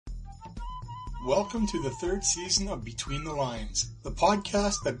Welcome to the third season of Between the Lines, the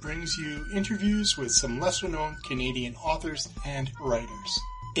podcast that brings you interviews with some lesser-known Canadian authors and writers.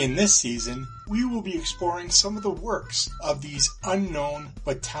 In this season, we will be exploring some of the works of these unknown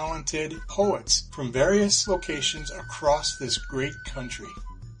but talented poets from various locations across this great country.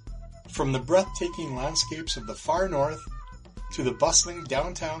 From the breathtaking landscapes of the far north to the bustling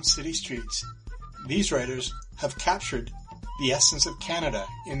downtown city streets, these writers have captured the essence of Canada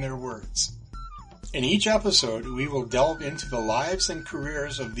in their words. In each episode, we will delve into the lives and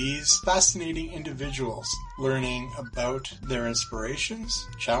careers of these fascinating individuals, learning about their inspirations,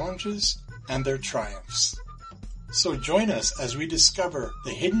 challenges, and their triumphs. So join us as we discover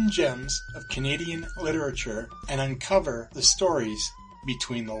the hidden gems of Canadian literature and uncover the stories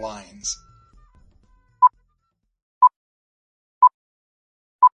between the lines.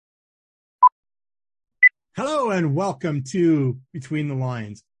 Hello and welcome to Between the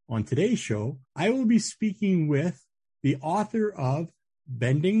Lines. On today's show, I will be speaking with the author of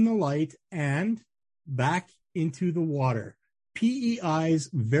Bending the Light and Back into the Water, PEI's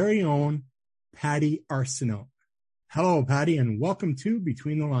very own Patti Arsenault. Hello, Patti, and welcome to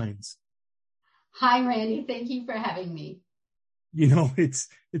Between the Lines. Hi, Randy. Thank you for having me. You know, it's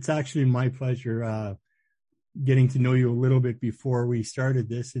actually my pleasure getting to know you a little bit before we started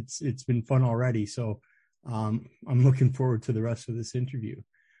this. It's been fun already, so I'm looking forward to the rest of this interview.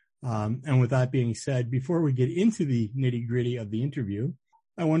 And with that being said, before we get into the nitty-gritty of the interview,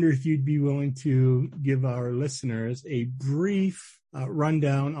 I wonder if you'd be willing to give our listeners a brief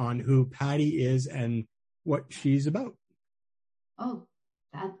rundown on who Patti is and what she's about. Oh,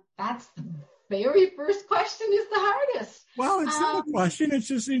 that's the very first question is the hardest. Well, it's not a question. It's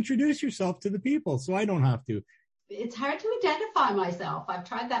just introduce yourself to the people, so I don't have to. It's hard to identify myself. I've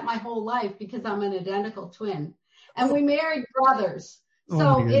tried that my whole life because I'm an identical twin. And we married brothers.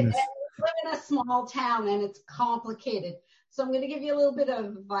 So we live in a small town and it's complicated. So I'm going to give you a little bit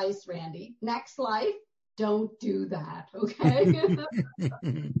of advice, Randy. Next life, don't do that, okay? No,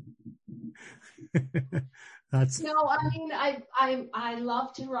 I mean, I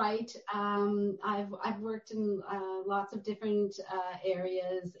love to write. I've worked in lots of different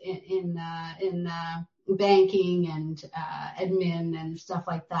areas in banking and admin and stuff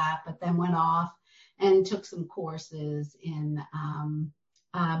like that, but then went off and took some courses in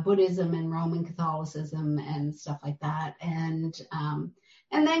Buddhism and Roman Catholicism and stuff like that. And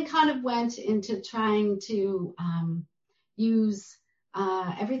then kind of went into trying to use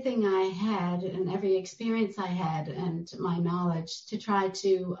everything I had and every experience I had and my knowledge to try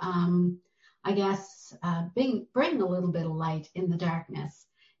to, bring a little bit of light in the darkness.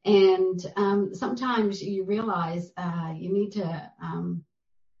 And sometimes you realize you need to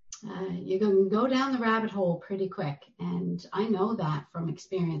you can go down the rabbit hole pretty quick. And I know that from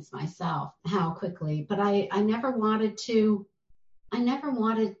experience myself, how quickly, but I never wanted to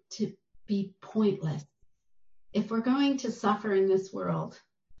be pointless. If we're going to suffer in this world,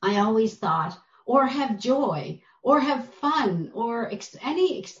 I always thought, or have joy, or have fun, or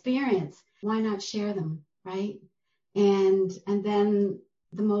any experience, why not share them, right? And then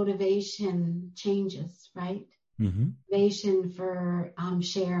the motivation changes, right? Mm-hmm. Motivation for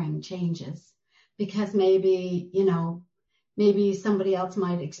sharing changes because maybe somebody else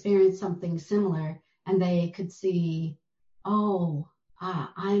might experience something similar and they could see, I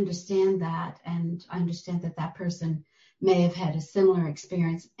understand that, and I understand that person may have had a similar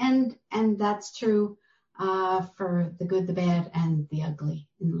experience, and that's true for the good, the bad, and the ugly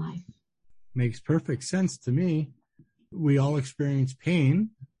in life. Makes perfect sense to me. We all experience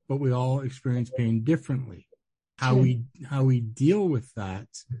pain, but we all experience pain differently. How we deal with that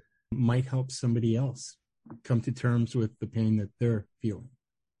might help somebody else come to terms with the pain that they're feeling.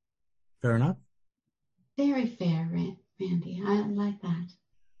 Fair enough? Very fair, Randy. I like that.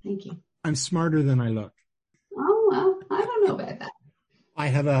 Thank you. I'm smarter than I look. Oh, well, I don't know about that.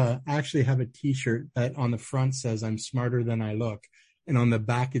 I actually have a t-shirt that on the front says I'm smarter than I look. And on the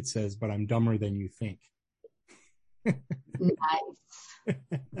back it says, but I'm dumber than you think.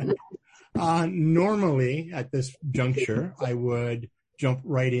 Nice. Normally, at this juncture, I would jump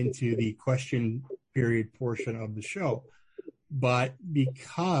right into the question period portion of the show. But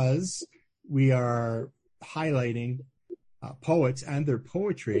because we are highlighting poets and their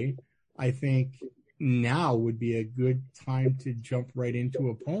poetry, I think now would be a good time to jump right into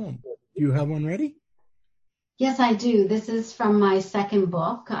a poem. Do you have one ready? Yes, I do. This is from my second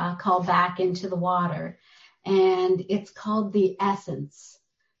book called Back into the Water, and it's called The Essence.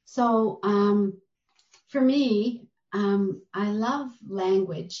 So for me, I love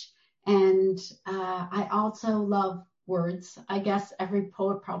language, and I also love words. I guess every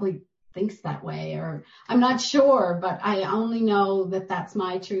poet probably thinks that way, or I'm not sure, but I only know that that's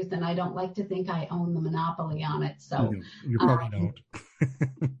my truth, and I don't like to think I own the monopoly on it. So You probably don't.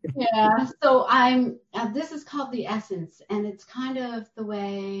 yeah, so this is called the essence, and it's kind of the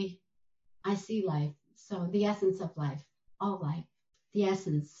way I see life. So the essence of life, all life, the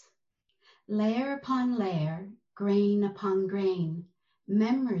essence. Layer upon layer, grain upon grain,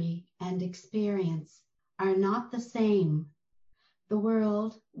 memory and experience are not the same. The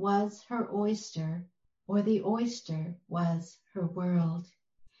world was her oyster, or the oyster was her world.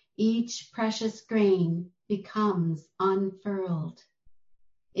 Each precious grain becomes unfurled.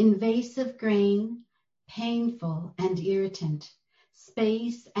 Invasive grain, painful and irritant,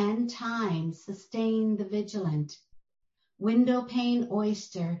 space and time sustain the vigilant. Window pane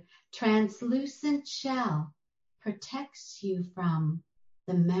oyster, translucent shell, protects you from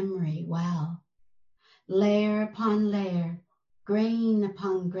the memory well. Layer upon layer, grain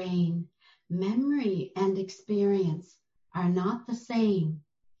upon grain, memory and experience are not the same.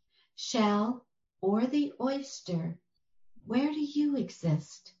 Shell or the oyster, where do you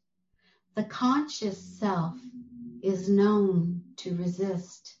exist? The conscious self is known to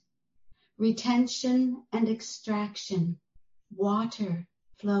resist. Retention and extraction, water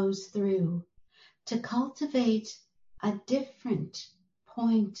flows through to cultivate a different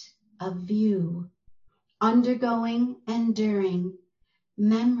point of view. Undergoing, enduring,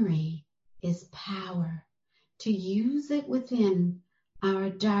 memory is power to use it within our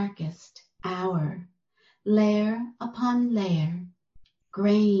darkest hour. Layer upon layer,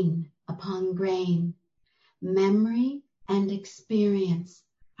 grain upon grain, memory and experience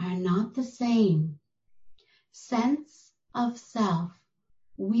are not the same. Sense of self,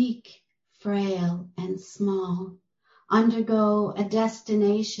 weak, frail, and small, undergo a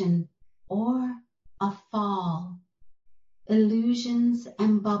destination or a fall. Illusions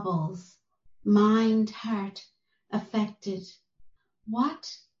and bubbles, mind, heart affected.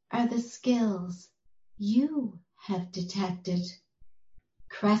 What are the skills you have detected?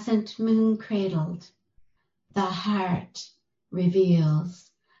 Crescent moon cradled, the heart reveals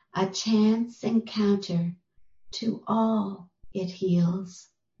a chance encounter, to all it heals.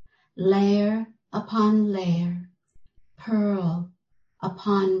 Layer upon layer, pearl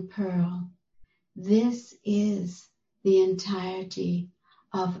upon pearl, this is the entirety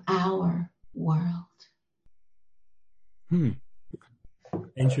of our world.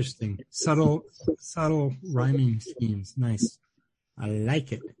 Interesting. Subtle rhyming schemes. Nice. I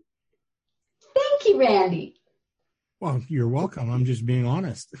like it. Thank you, Randy. Well, you're welcome. I'm just being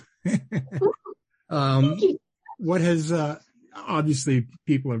honest. Thank you. What has, obviously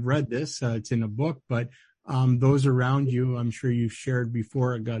people have read this, it's in a book, but those around you, I'm sure you've shared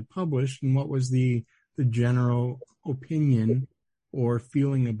before it got published. And what was the general opinion or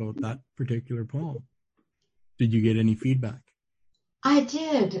feeling about that particular poem? Did you get any feedback? I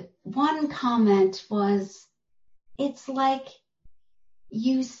did. One comment was, it's like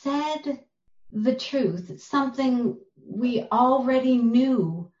you said the truth, something we already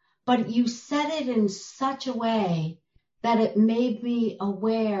knew, but you said it in such a way that it made me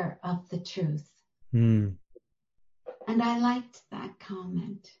aware of the truth. And I liked that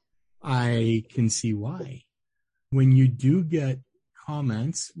comment. I can see why. When you do get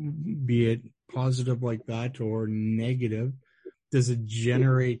comments, be it positive like that or negative, does it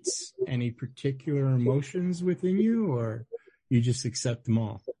generate any particular emotions within you, or you just accept them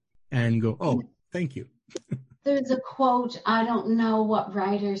all and go, oh, thank you? There's a quote, I don't know what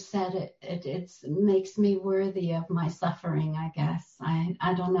writer said it. It makes me worthy of my suffering, I guess.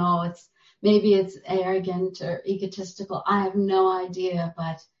 I don't know. Maybe it's arrogant or egotistical. I have no idea,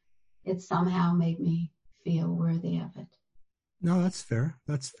 but it somehow made me feel worthy of it. No, that's fair.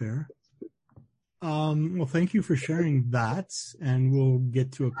 That's fair. Well, thank you for sharing that, and we'll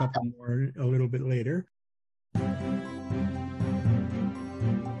get to a couple more a little bit later.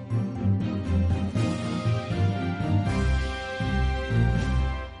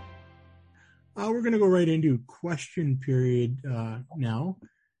 We're going to go right into question period now,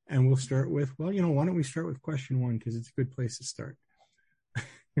 and we'll start with, why don't we start with question one, because it's a good place to start.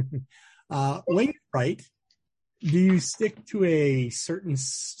 When you write, do you stick to a certain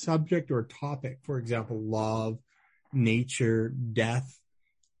subject or topic, for example, love, nature, death,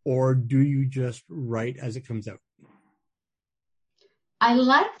 or do you just write as it comes out? I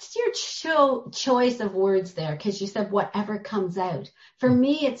liked your choice of words there, because you said whatever comes out. For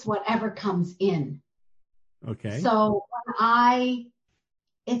me, it's whatever comes in. Okay. So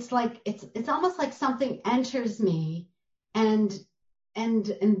it's almost like something enters me and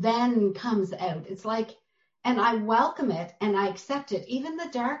then comes out. It's like and I welcome it and I accept it. Even the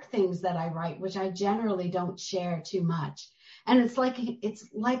dark things that I write, which I generally don't share too much. And it's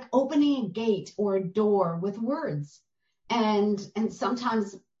like opening a gate or a door with words. And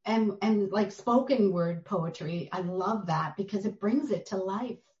sometimes, and like spoken word poetry, I love that because it brings it to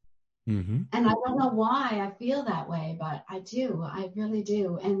life. Mm-hmm. And I don't know why I feel that way, but I do. I really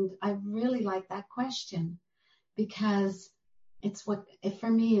do. And I really like that question because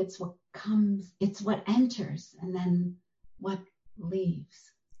for me, it's what comes, it's what enters and then what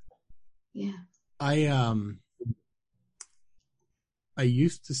leaves. Yeah. I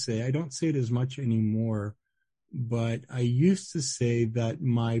used to say, I don't say it as much anymore, but I used to say that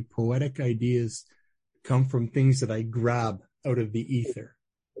my poetic ideas come from things that I grab out of the ether.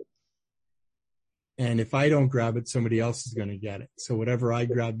 And if I don't grab it, somebody else is going to get it. So whatever I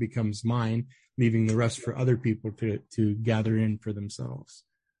grab becomes mine, leaving the rest for other people to gather in for themselves.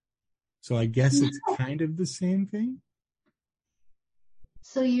 So I guess it's kind of the same thing.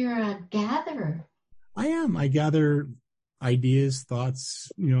 So you're a gatherer. I am. I gather ideas,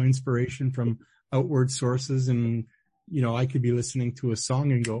 thoughts, inspiration from outward sources. And, I could be listening to a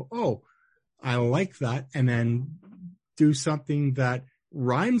song and go, oh, I like that. And then do something that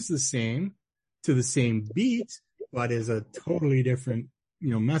rhymes the same to the same beat, but is a totally different,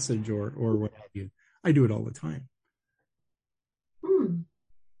 message or what have you. I do it all the time.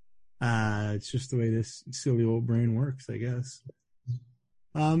 It's just the way this silly old brain works, I guess.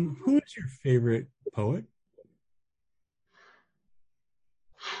 Who is your favorite poet?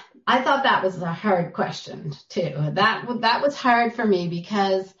 I thought that was a hard question too. That was hard for me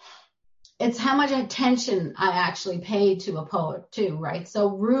because it's how much attention I actually pay to a poet too, right? So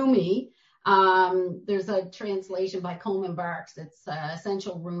Rumi, there's a translation by Coleman Barks. It's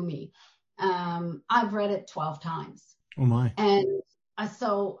Essential Rumi. I've read it 12 times. Oh my. And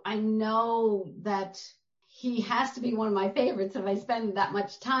so I know that he has to be one of my favorites if I spend that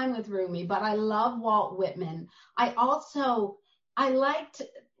much time with Rumi, but I love Walt Whitman. I liked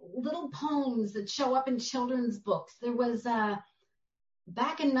little poems that show up in children's books. There was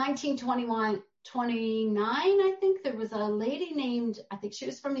back in 1929, I think there was a lady named, I think she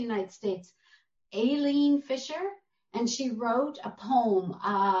was from the United States, Aileen Fisher, and she wrote a poem,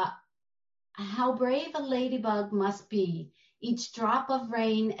 How Brave a Ladybug Must Be, Each Drop of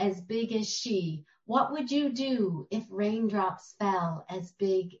Rain as Big as She. What would you do if raindrops fell as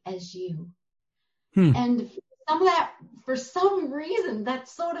big as you? And some of that, for some reason, that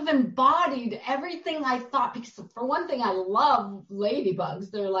sort of embodied everything I thought, because for one thing, I love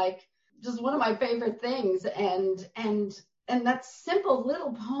ladybugs. They're like just one of my favorite things. And that simple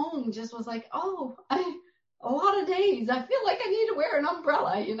little poem just was like, a lot of days I feel like I need to wear an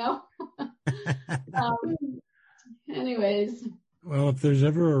umbrella, Anyways. Well, if there's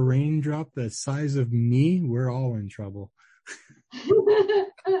ever a raindrop the size of me, we're all in trouble.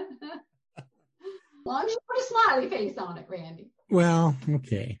 Well, you put a smiley face on it, Randy. Well,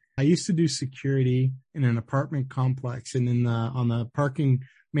 okay. I used to do security in an apartment complex, and on the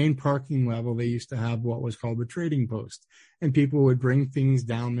main parking level, they used to have what was called the trading post, and people would bring things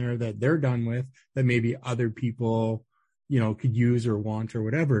down there that they're done with that maybe other people, could use or want or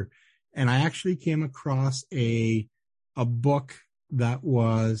whatever. And I actually came across a book that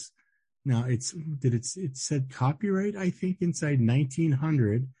was, now it said copyright, I think, inside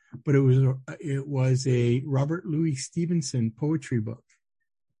 1900. But it was a Robert Louis Stevenson poetry book.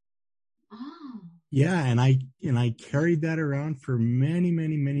 Oh. Yeah, and I carried that around for many,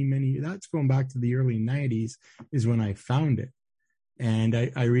 many, many, many. That's going back to the early 90s is when I found it, and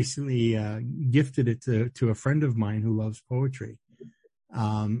I recently gifted it to a friend of mine who loves poetry,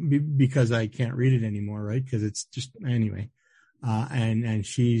 because I can't read it anymore, right? Because it's just anyway, and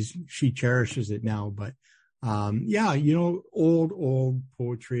she cherishes it now, but. Yeah, old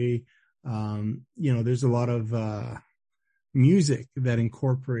poetry. There's a lot of music that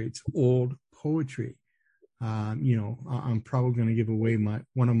incorporates old poetry. I'm probably going to give away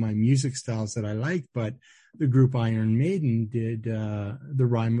one of my music styles that I like, but the group Iron Maiden did the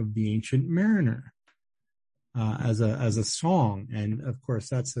Rime of the Ancient Mariner as a song, and of course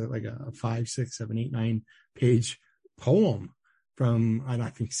that's like a 5, 6, 7, 8, 9 page poem from, I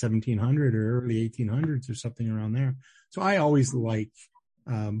think 1700 or early 1800s or something around there. So I always like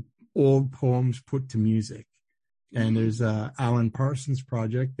old poems put to music. And there's Alan Parsons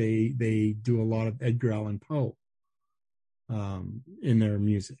Project. They do a lot of Edgar Allan Poe in their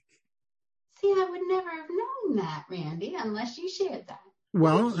music. See, I would never have known that, Randy, unless you shared that.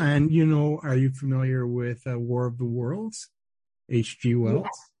 Well, and are you familiar with War of the Worlds? H.G. Wells?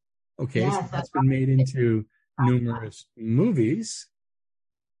 Yes. Okay, yes, so that's been made into numerous movies.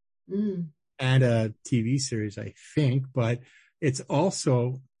 and a TV series, I think, but it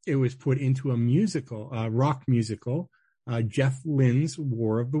was put into a musical, a rock musical, Jeff Lynne's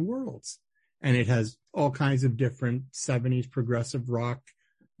War of the Worlds. And it has all kinds of different 70s progressive rock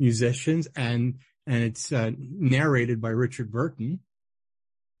musicians, and it's narrated by Richard Burton.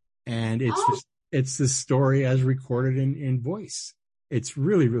 And it's the story as recorded in voice. It's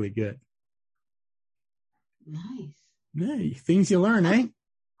really, really good. Nice. Yeah, things you learn, eh?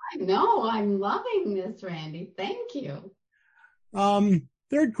 I know. I'm loving this, Randy. Thank you.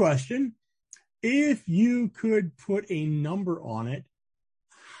 Third question. If you could put a number on it,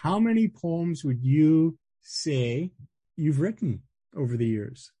 how many poems would you say you've written over the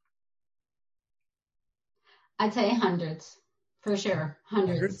years? I'd say hundreds, for sure.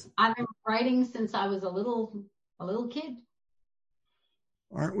 Hundreds. I've been writing since I was a little kid.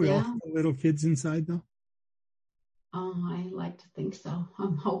 Aren't we all little kids inside, though? Oh, I like to think so.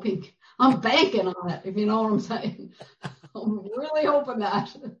 I'm hoping. I'm banking on it, if you know what I'm saying. I'm really hoping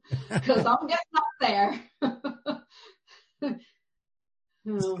that, because I'm getting up there.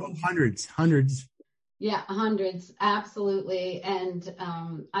 So hundreds. Yeah, hundreds, absolutely. And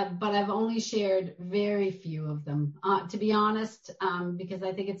but I've only shared very few of them, to be honest, because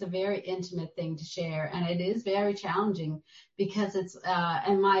I think it's a very intimate thing to share, and it is very challenging because it's.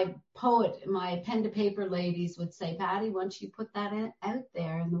 And my pen to paper ladies would say, Patti, once you put that out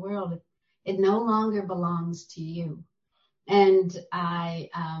there in the world, it no longer belongs to you. And I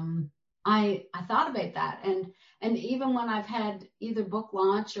thought about that, and even when I've had either book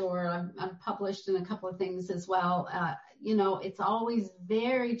launch or I've published in a couple of things as well, it's always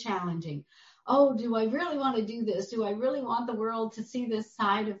very challenging. Oh, do I really want to do this? Do I really want the world to see this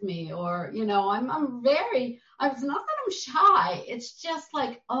side of me? Or, it's not that I'm shy. It's just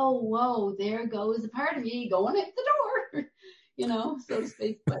like, oh, whoa, there goes a part of me going at the door, so to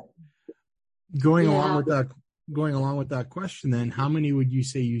speak. But going along with that question, then, how many would you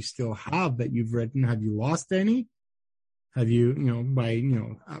say you still have that you've written? Have you lost any? Have you,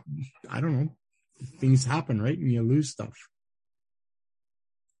 I don't know, things happen, right? And you lose stuff.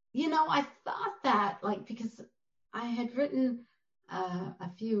 I thought that, because I had written a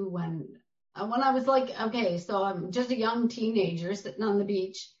few when I was okay, so I'm just a young teenager sitting on the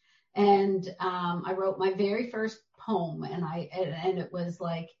beach, and I wrote my very first poem, and it was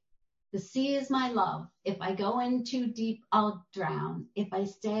like, the sea is my love. If I go in too deep, I'll drown. If I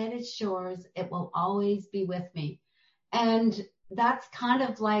stay at its shores, it will always be with me. And that's kind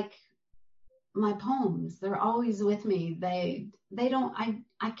of like my poems. They're always with me. They don't,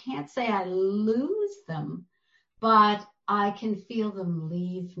 I can't say I lose them, but I can feel them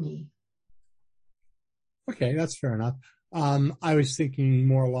leave me. Okay, that's fair enough. I was thinking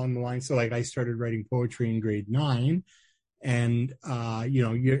more along the line. So I started writing poetry in grade 9. And,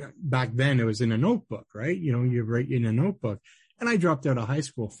 back then it was in a notebook, right? You write in a notebook, and I dropped out of high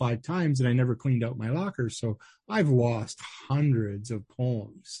school 5 times and I never cleaned out my locker. So I've lost hundreds of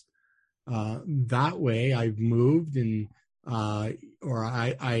poems. That way I've moved and, or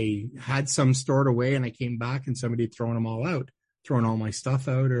I had some stored away and I came back and somebody had thrown all my stuff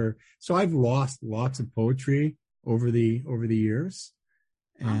out, so I've lost lots of poetry over the years.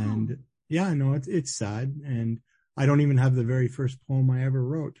 And it's sad. And I don't even have the very first poem I ever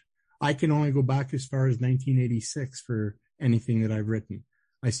wrote. I can only go back as far as 1986 for anything that I've written.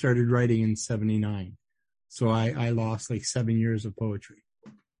 I started writing in 79. So I lost 7 years of poetry.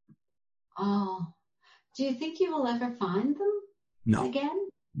 Oh, do you think you will ever find them again?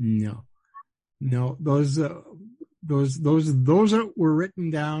 No. Those were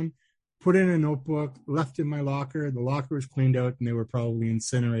written down, put in a notebook, left in my locker. The locker was cleaned out and they were probably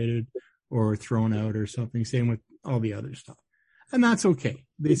incinerated or thrown out or something. Same with all the other stuff. And that's okay.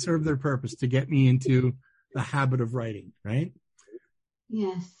 They serve their purpose to get me into the habit of writing, right?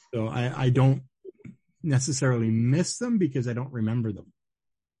 Yes. So I don't necessarily miss them because I don't remember them.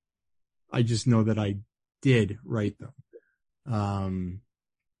 I just know that I did write them.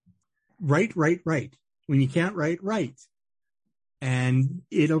 Write. When you can't write. And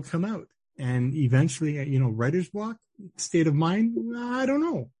it'll come out. And eventually, writer's block, state of mind, I don't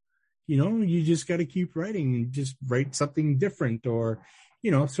know. You just got to keep writing and just write something different or,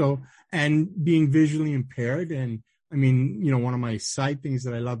 and being visually impaired. And one of my side things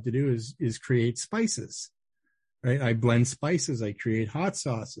that I love to do is create spices, right? I blend spices. I create hot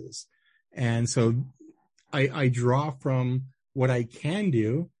sauces. And so I draw from what I can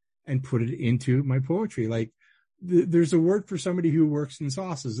do and put it into my poetry. There's a word for somebody who works in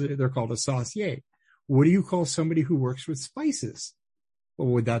sauces. They're called a saucier. What do you call somebody who works with spices? Well,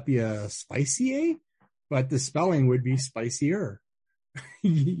 would that be a spicier? But the spelling would be spicier,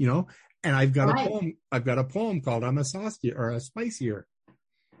 And I've got Right. a poem called I'm a Saucier or a Spicier.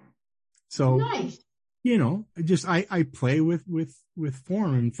 So, Nice. I play with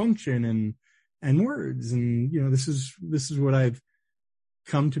form and function and words. And, this is what I've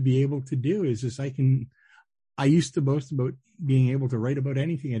come to be able to do is just I used to boast about being able to write about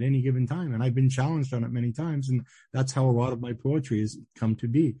anything at any given time. And I've been challenged on it many times. And that's how a lot of my poetry has come to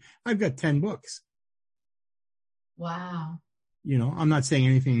be. I've got 10 books. Wow. I'm not saying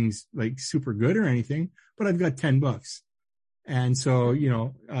anything's like super good or anything, but I've got 10 books. And so,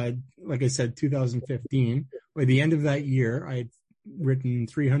 like I said, 2015, by the end of that year, I had written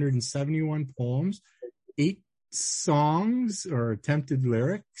 371 poems, 8 songs or attempted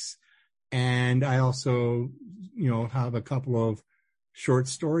lyrics. And I also, have a couple of short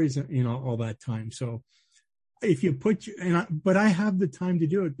stories, all that time. So if you but I have the time to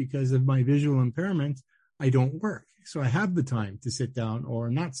do it because of my visual impairment. I don't work. So I have the time to sit down or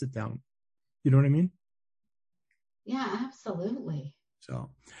not sit down. You know what I mean? Yeah, absolutely.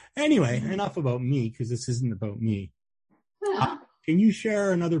 So anyway, enough about me because this isn't about me. Yeah. Can you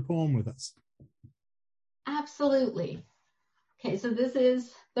share another poem with us? Absolutely. Okay, so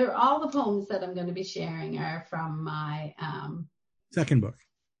all the poems that I'm going to be sharing are from my second book.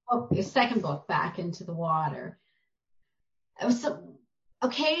 Second book, Back into the Water. So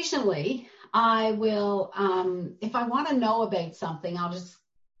occasionally I will, if I want to know about something, I'll just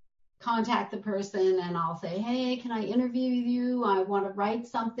contact the person and I'll say, hey, can I interview you? I want to write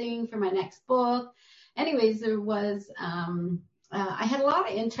something for my next book. Anyways, there was, I had a lot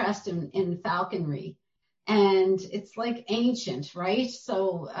of interest in falconry. And it's like ancient, right?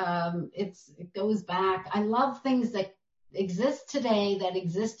 So it goes back. I love things that exist today that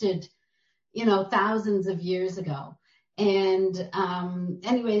existed, thousands of years ago. And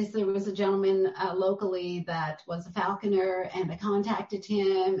anyways, there was a gentleman locally that was a falconer, and I contacted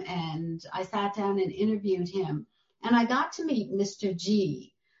him, and I sat down and interviewed him. And I got to meet Mr.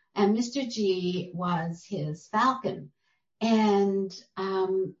 G, and Mr. G was his falcon. And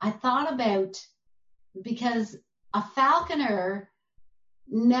I thought about, because a falconer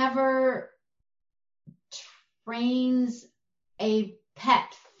never trains a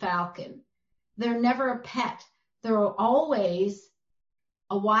pet falcon. They're never a pet. They're always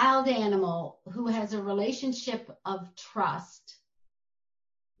a wild animal who has a relationship of trust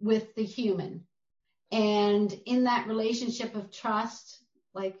with the human. And in that relationship of trust,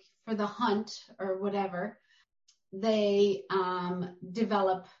 like for the hunt or whatever, they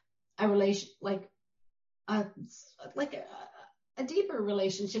develop a relation, like a deeper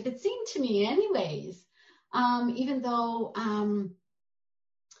relationship. It seemed to me anyways, even though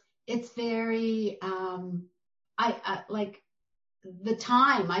it's very, I like the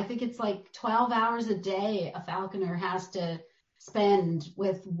time, I think it's like 12 hours a day a falconer has to spend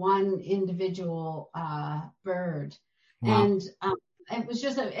with one individual bird. Wow. And it was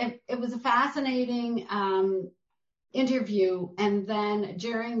just it was a fascinating interview. And then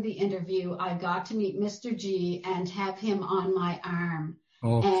during the interview, I got to meet Mr. G and have him on my arm.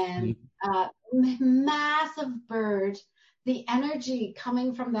 Oh, and massive bird, the energy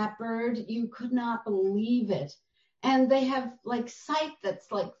coming from that bird, you could not believe it. And they have like sight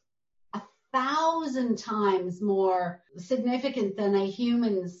that's like 1,000 times more significant than a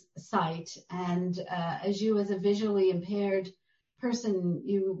human's sight. And as you as a visually impaired person,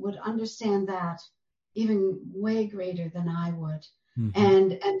 you would understand that even way greater than I would. Mm-hmm.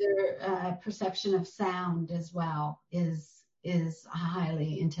 And their perception of sound as well is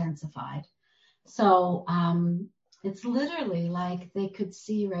highly intensified. So it's literally like they could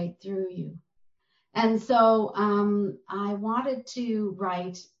see right through you. And so I wanted to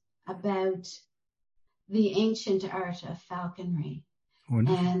write about the ancient art of falconry.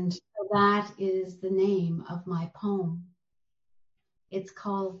 Wonderful. And that is the name of my poem. It's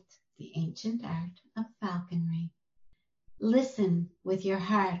called The Ancient Art of Falconry. Listen with your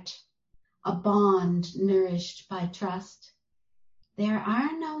heart, a bond nourished by trust. There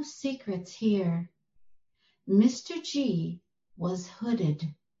are no secrets here. Mr. G was hooded.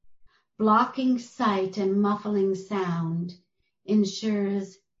 Blocking sight and muffling sound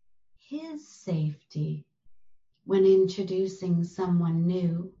ensures his safety when introducing someone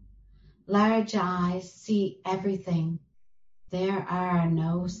new. Large eyes see everything. There are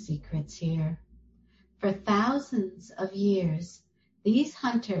no secrets here. For thousands of years, these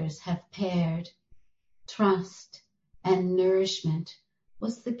hunters have paired. Trust and nourishment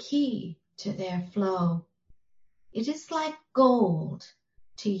was the key to their flow. It is like gold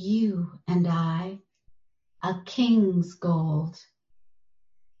to you and I, a king's gold.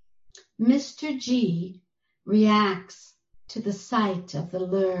 Mr. G reacts to the sight of the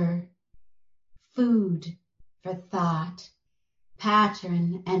lure. food for thought,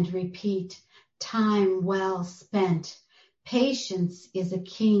 pattern and repeat, time well spent. Patience is a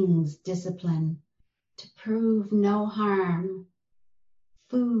king's discipline, to prove no harm,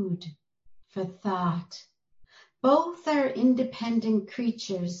 food for thought. Both are independent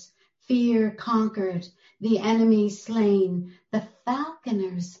creatures, fear conquered, the enemy slain, the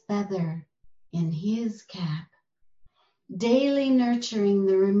falconer's feather in his cap, daily nurturing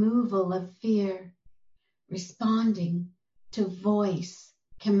the removal of fear, responding to voice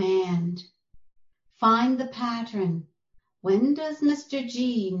command. Find the pattern. When does Mr.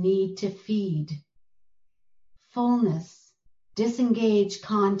 G need to feed? Fullness, disengage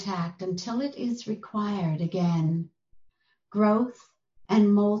contact until it is required again. Growth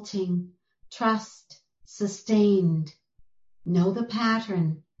and molting, trust sustained. Know the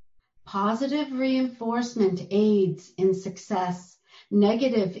pattern. Positive reinforcement aids in success.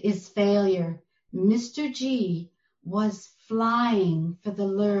 Negative is failure. Mr. G was flying for the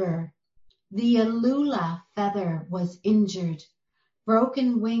lure. The Alula feather was injured.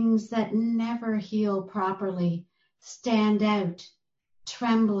 Broken wings that never heal properly stand out,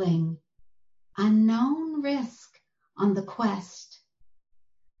 trembling. Unknown risk on the quest.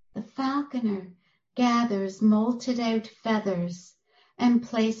 The falconer gathers molted out feathers and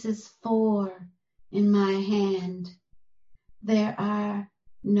places 4 in my hand. There are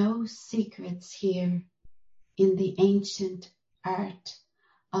no secrets here in the ancient art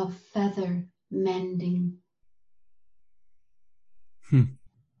of feather mending.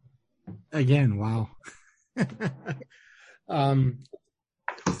 Again, wow.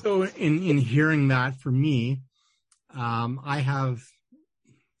 So in hearing that, for me, I have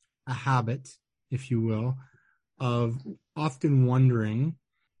a habit, if you will, of often wondering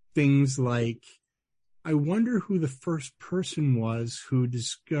things like, I wonder who the first person was who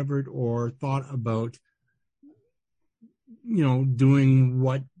discovered or thought about, doing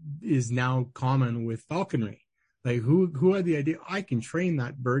what is now common with falconry. Like who had the idea, I can train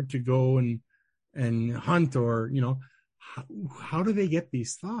that bird to go and hunt, or, how do they get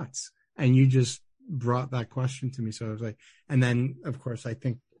these thoughts? And you just brought that question to me. So I was like, and then of course I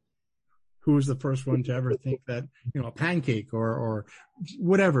think, who was the first one to ever think that, a pancake or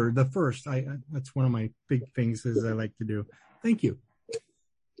whatever, the first, that's one of my big things is I like to do. Thank you.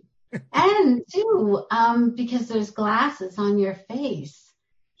 And too, because there's glasses on your face,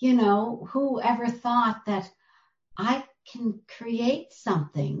 who ever thought that I can create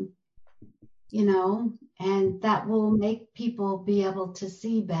something, and that will make people be able to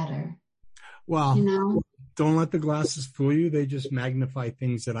see better. Well, don't let the glasses fool you. They just magnify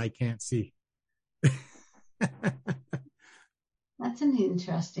things that I can't see. That's an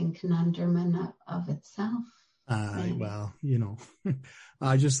interesting conundrum in of itself. Well,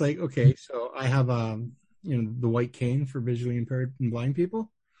 just like, okay, so I have, the white cane for visually impaired and blind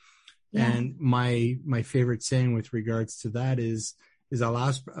people. Yeah. And my favorite saying with regards to that is I'll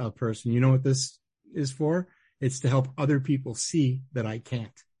ask a person, you know what this is for? It's to help other people see that I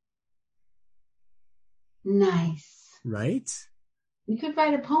can't. Nice. Right? You could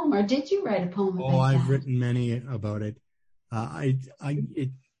write a poem, or did you write a poem about that? Oh, I've written many about it. And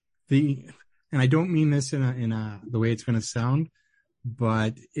I don't mean this in the way it's going to sound,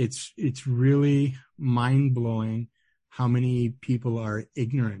 but it's really mind blowing how many people are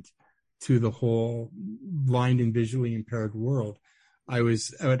ignorant to the whole blind and visually impaired world. I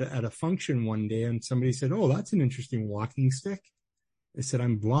was at a function one day and somebody said, "Oh, that's an interesting walking stick." I said,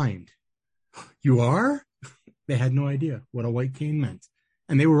 "I'm blind." "You are?" They had no idea what a white cane meant.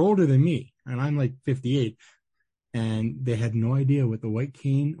 And they were older than me, and I'm like 58. And they had no idea what the white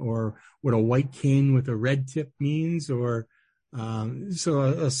cane or what a white cane with a red tip means, or so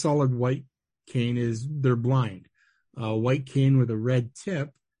a solid white cane is they're blind. A white cane with a red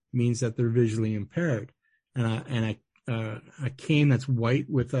tip means that they're visually impaired. And a cane that's white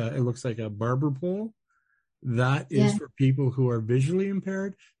with it looks like a barber pole, that is for people who are visually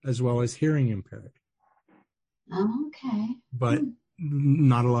impaired as well as hearing impaired. Oh, okay. But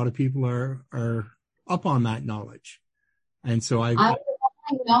not a lot of people are up on that knowledge. And so I've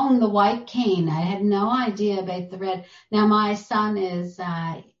known the white cane. I had no idea about the red. Now my son is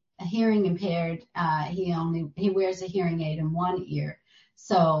hearing impaired. He wears a hearing aid in one ear.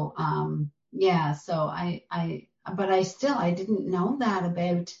 So but I didn't know that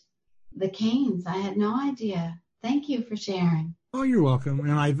about the canes. I had no idea. Thank you for sharing. Oh, you're welcome.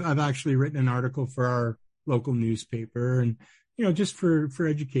 And I've actually written an article for our local newspaper, and just for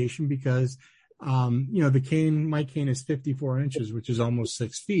education, because my cane is 54 inches, which is almost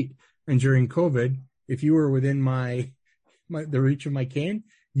 6 feet. And during COVID, if you were within the reach of my cane,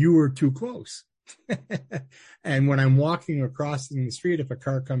 you were too close. And when I'm walking across in the street, if a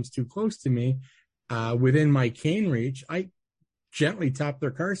car comes too close to me, within my cane reach, I gently tap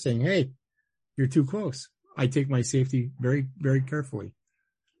their car saying, "Hey, you're too close." I take my safety very, very carefully.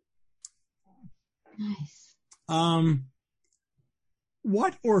 Nice.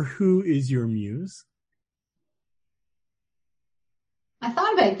 What or who is your muse? I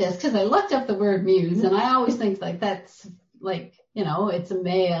thought about this because I looked up the word muse, and I always think like that's like, it's a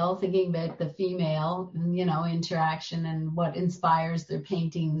male, thinking about the female, interaction and what inspires their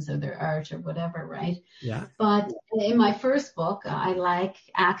paintings or their art or whatever, right? Yeah. But in my first book, I like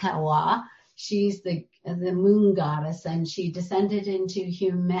Akawa. She's the moon goddess, and she descended into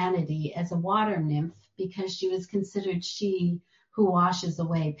humanity as a water nymph because she was considered she who washes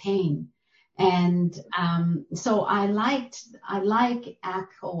away pain. And so I like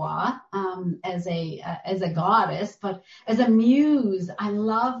Akawa as a goddess, but as a muse, I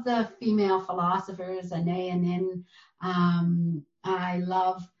love the female philosophers, Anaïs Nin. I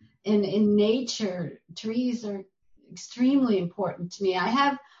love in nature, trees are extremely important to me. I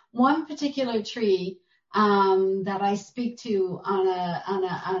have one particular tree that I speak to on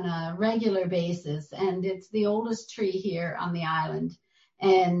a regular basis, and it's the oldest tree here on the island.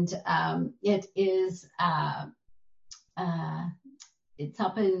 And it is it's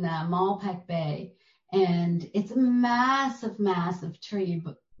up in Malpeque Bay, and it's a massive, massive tree.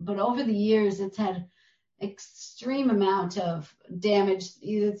 But over the years, it's had extreme amount of damage,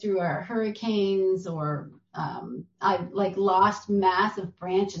 either through our hurricanes or I lost massive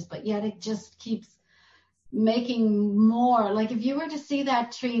branches, but yet it just keeps making more. Like if you were to see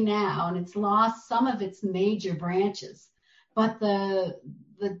that tree now, and it's lost some of its major branches, but the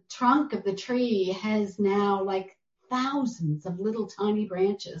trunk of the tree has now like thousands of little tiny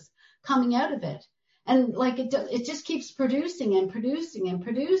branches coming out of it. And like it just keeps producing and producing and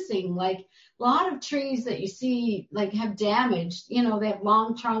producing. Like a lot of trees that you see like have damaged, they have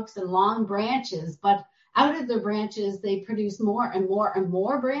long trunks and long branches, but out of their branches, they produce more and more and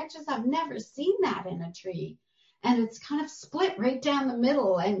more branches. I've never seen that in a tree. And it's kind of split right down the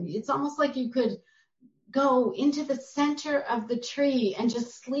middle. And it's almost like you could go into the center of the tree and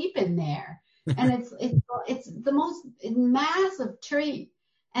just sleep in there. And it's the most massive tree.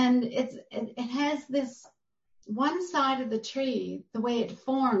 And it has this one side of the tree, the way it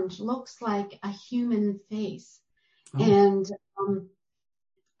formed looks like a human face. Oh. And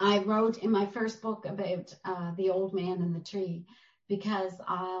I wrote in my first book about the old man in the tree because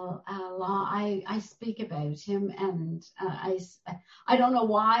I speak about him, and I don't know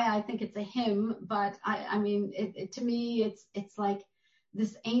why I think it's a him, but I mean to me it's like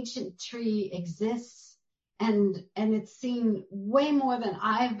this ancient tree exists, and it's seen way more than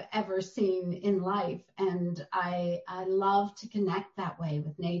I've ever seen in life, and I love to connect that way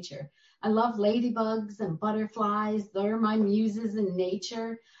with nature. I love ladybugs and butterflies. They're my muses in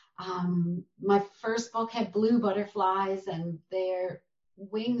nature. My first book had blue butterflies, and their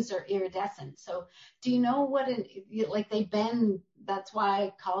wings are iridescent. So do you know what they bend? That's why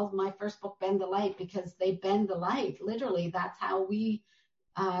I called my first book Bend the Light, because they bend the light. Literally, that's how we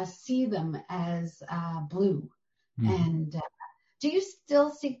see them, as blue. Mm. And do you still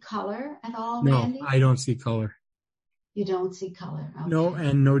see color at all, No, Randy? I don't see color. You don't see color. Okay. No,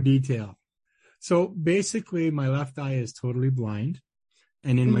 and no detail. So basically, my left eye is totally blind.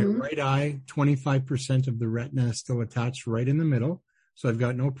 And in my right eye, 25% of the retina is still attached right in the middle. So I've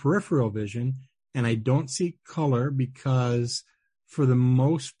got no peripheral vision, and I don't see color because for the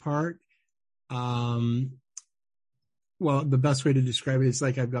most part, the best way to describe it is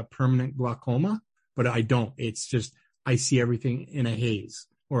like I've got permanent glaucoma, but I don't. It's just I see everything in a haze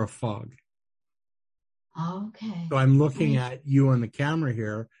or a fog. Okay. So I'm looking at you on the camera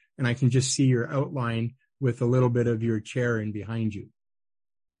here, and I can just see your outline with a little bit of your chair in behind you.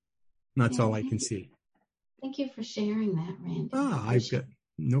 And that's all I can see. Thank you for sharing that, Randy. I've got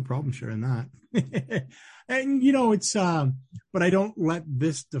no problem sharing that. And, it's, but I don't let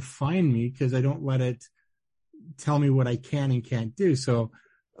this define me, because I don't let it tell me what I can and can't do. So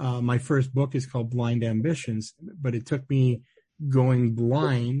my first book is called Blind Ambitions, but it took me going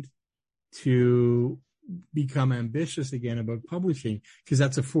blind to become ambitious again about publishing, because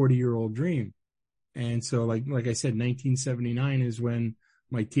that's a 40-year-old dream. And so like I said, 1979 is when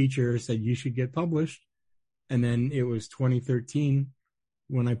my teacher said, you should get published. And then it was 2013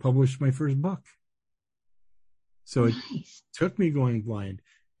 when I published my first book. So Nice. It took me going blind.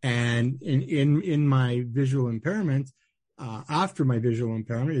 And in my visual impairment, after my visual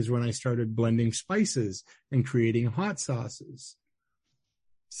impairment is when I started blending spices and creating hot sauces.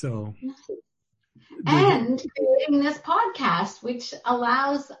 So. Nice. And creating this podcast, which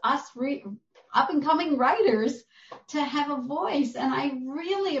allows us up-and-coming writers to have a voice. And I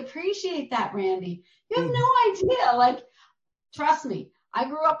really appreciate that, Randy. You have no idea. Like, trust me, I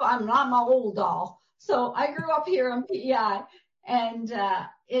grew up, I'm not my old doll. So I grew up here on PEI, and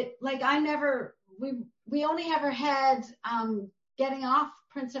we only ever had getting off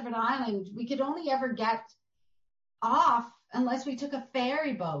Prince Edward Island. We could only ever get off unless we took a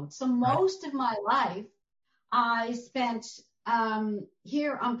ferry boat. So most of my life I spent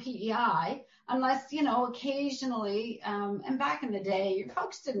here on PEI, unless, occasionally, and back in the day, your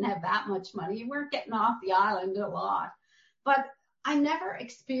folks didn't have that much money. You weren't getting off the island a lot. But I never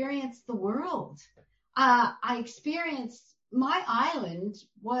experienced the world. I experienced my island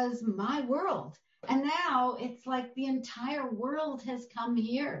was my world. And now it's like the entire world has come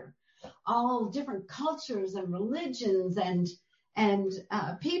here. All different cultures and religions and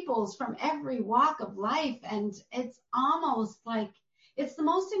peoples from every walk of life. And it's almost like it's the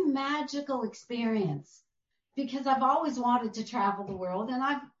most magical experience, because I've always wanted to travel the world, and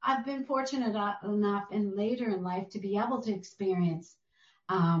I've been fortunate enough in later in life to be able to experience,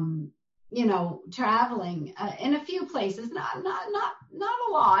 traveling in a few places, not a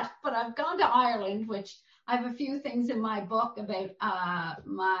lot, but I've gone to Ireland, which I have a few things in my book about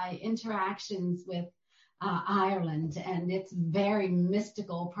my interactions with Ireland and its very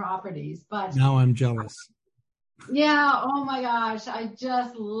mystical properties. But now I'm jealous. Yeah, oh my gosh, I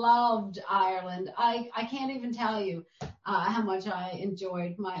just loved Ireland. I can't even tell you how much I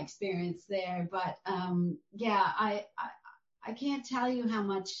enjoyed my experience there. But I can't tell you how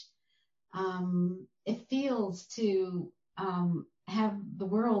much it feels to have the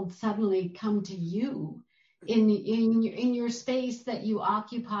world suddenly come to you in your space that you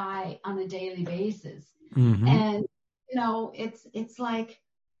occupy on a daily basis. Mm-hmm. And it's like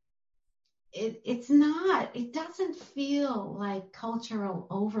it doesn't feel like cultural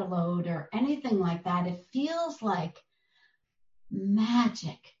overload or anything like that. It feels like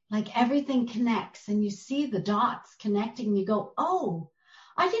magic, like everything connects and you see the dots connecting and you go, oh,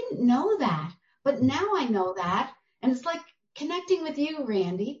 I didn't know that, but now I know that. And it's like connecting with you,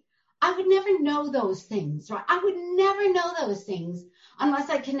 Randy. I would never know those things, right? I would never know those things unless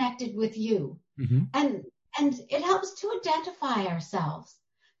I connected with you. Mm-hmm. And it helps to identify ourselves.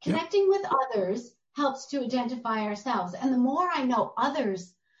 Connecting with others helps to identify ourselves. And the more I know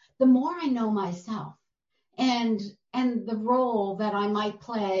others, the more I know myself and the role that I might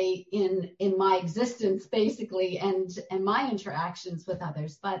play in my existence, basically, and my interactions with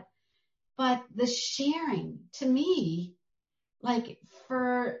others. But the sharing, to me, like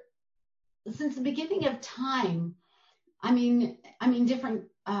since the beginning of time, I mean different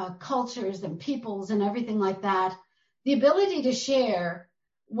cultures and peoples and everything like that, the ability to share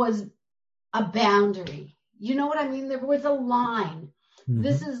was a boundary. You know what I mean? There was a line. Mm-hmm.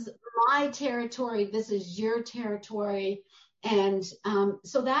 This is my territory. This is your territory. And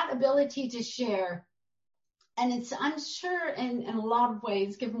so that ability to share, and I'm sure in a lot of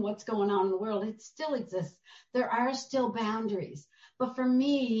ways, given what's going on in the world, it still exists. There are still boundaries. But for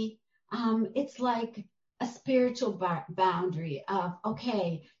me, it's like a spiritual boundary of,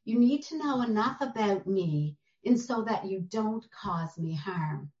 okay, you need to know enough about me and so that you don't cause me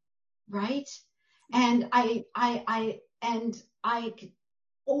harm, right? And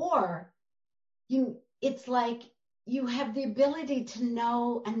it's like you have the ability to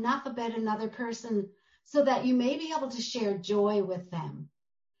know enough about another person so that you may be able to share joy with them.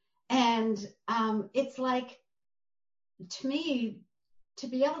 And it's like, to me, to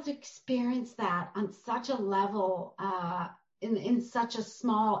be able to experience that on such a level, in such a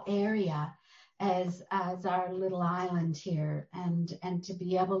small area as our little island here, and to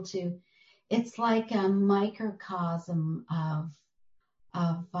be able to, it's like a microcosm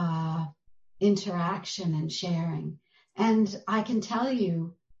of interaction and sharing. And I can tell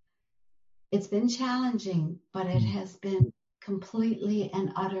you, it's been challenging, but it has been completely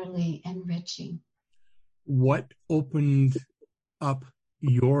and utterly enriching. What opened up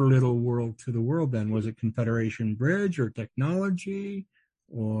your little world to the world then? Was it Confederation Bridge or technology,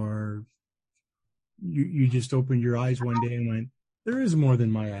 or you just opened your eyes one day and went, there is more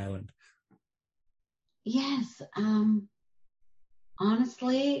than my island? Yes.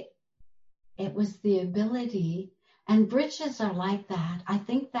 Honestly, it was the ability, and bridges are like that. I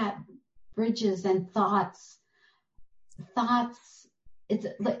think that bridges and thoughts, it's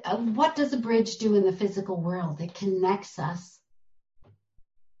like, what does a bridge do in the physical world? It connects us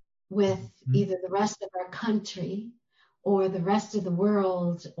with either the rest of our country or the rest of the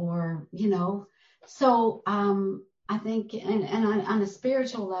world, or, so I think, and on a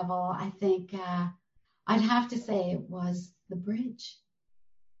spiritual level, I think I'd have to say it was the bridge.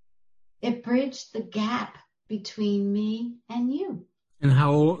 it bridged the gap between me and you. And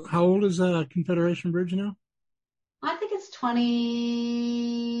how old is Confederation Bridge now? I think it's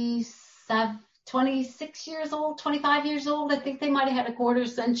 26 years old, 25 years old. I think they might have had a quarter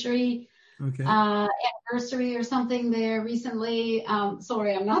century anniversary or something there recently.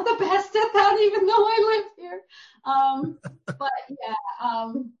 Sorry, I'm not the best at that, even though I live here. But yeah,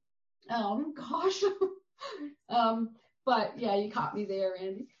 oh gosh. But yeah, you caught me there,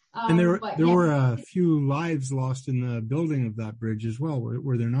 Randy. And there were a few lives lost in the building of that bridge as well,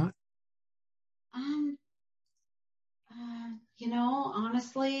 were there not?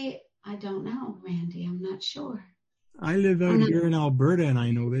 Honestly, I don't know, Randy. I'm not sure. I live out here in Alberta, and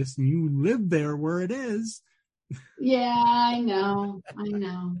I know this, and you live there where it is. Yeah, I know.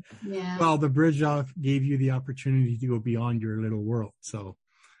 Yeah. Well, the bridge gave you the opportunity to go beyond your little world, so.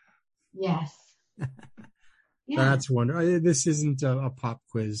 Yes. Yeah. That's wonderful. This isn't a pop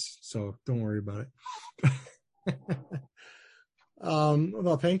quiz, so don't worry about it.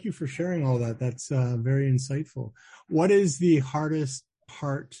 Well, thank you for sharing all that. That's very insightful. What is the hardest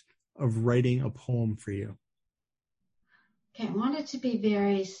part of writing a poem for you? Okay, I wanted to be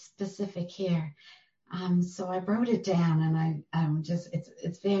very specific here. So I wrote it down, and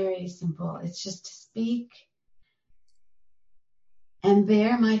it's very simple. It's just to speak and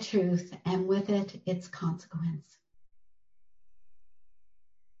bear my truth, and with it, its consequence.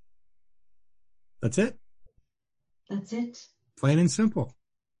 That's it? That's it. Plain and simple.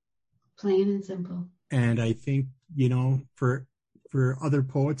 Plain and simple. And I think, for other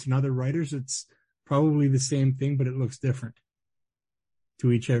poets and other writers, it's probably the same thing, but it looks different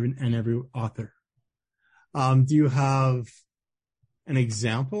to each and every author. Do you have an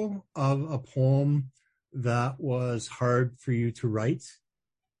example of a poem that was hard for you to write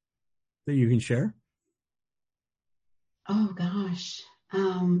that you can share? Oh gosh.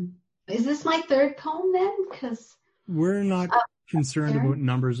 Is this my third poem then? Because we're not concerned about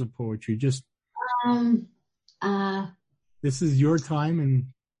numbers of poetry. Just this is your time,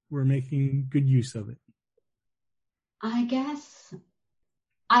 and we're making good use of it. I guess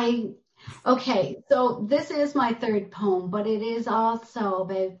okay, so this is my third poem, but it is also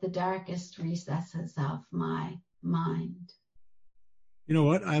about the darkest recesses of my mind. You know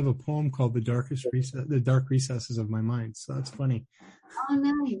what? I have a poem called The Dark Recesses of My Mind. So that's funny. Oh,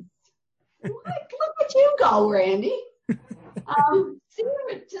 nice. Look at you go, Randy. See,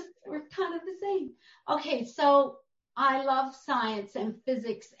 we're kind of the same. Okay, so I love science and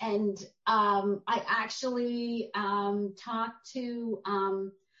physics, and I actually talked to,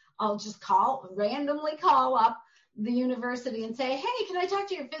 I'll just randomly call up the university and say, hey, can I talk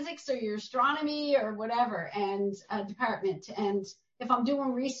to your physics or your astronomy or whatever and department, and if I'm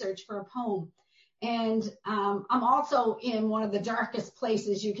doing research for a poem. And I'm also in one of the darkest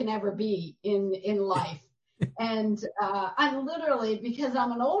places you can ever be in life. And I'm literally, because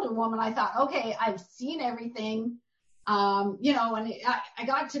I'm an older woman, I thought, okay, I've seen everything, and I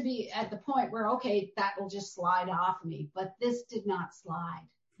got to be at the point where, okay, that will just slide off me. But this did not slide.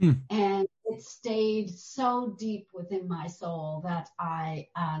 And it stayed so deep within my soul that I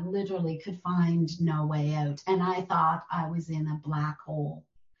literally could find no way out. And I thought I was in a black hole.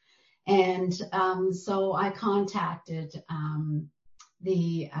 And so I contacted I'm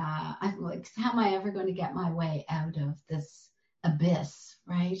like, how am I ever going to get my way out of this abyss,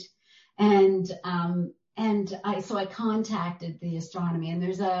 right? And I contacted the astronomy, and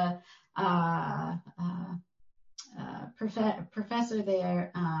there's a professor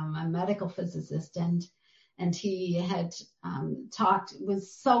there, a medical physicist, and he had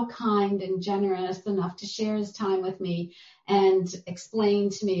was so kind and generous enough to share his time with me and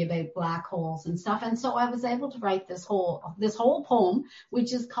explain to me about black holes and stuff. And so I was able to write this whole poem,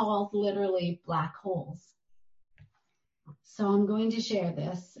 which is called literally Black Holes. So I'm going to share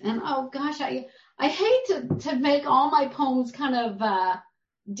this. And oh gosh, I hate to make all my poems kind of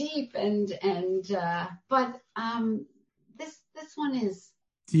deep but this one is.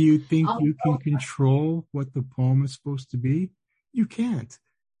 Do you think you can control what the poem is supposed to be? You can't.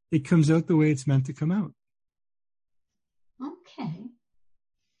 It comes out the way it's meant to come out. Okay.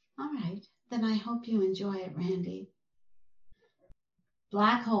 All right. Then I hope you enjoy it, Randy.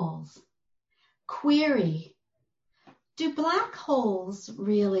 Black holes. Query. Do black holes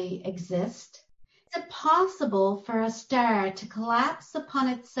really exist? Is it possible for a star to collapse upon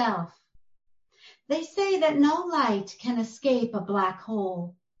itself? They say that no light can escape a black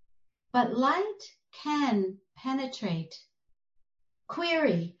hole, but light can penetrate.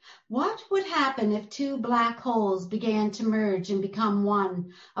 Query, what would happen if two black holes began to merge and become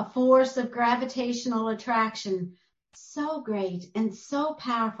one, a force of gravitational attraction so great and so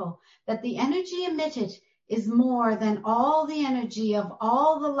powerful that the energy emitted is more than all the energy of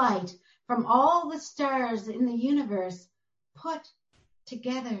all the light from all the stars in the universe put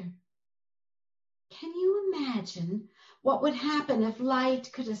together. Can you imagine what would happen if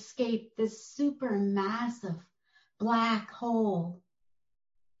light could escape this supermassive black hole?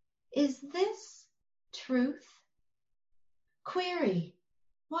 Is this truth? Query,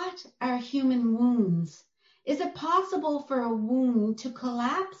 what are human wounds? Is it possible for a wound to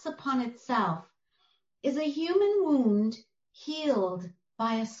collapse upon itself? Is a human wound healed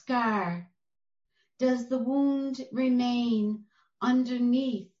by a scar? Does the wound remain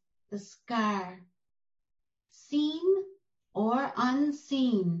underneath the scar? Seen or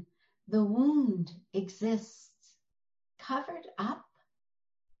unseen, the wound exists. Covered up?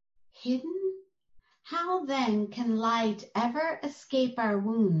 Hidden? How then can light ever escape our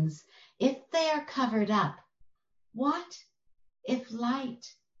wounds if they are covered up? What if light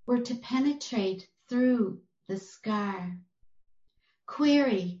were to penetrate through the scar?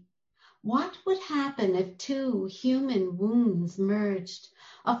 Query, what would happen if two human wounds merged?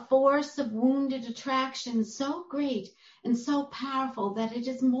 A force of wounded attraction so great and so powerful that it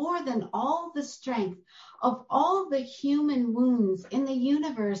is more than all the strength of all the human wounds in the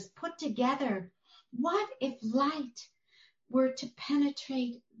universe put together. What if light were to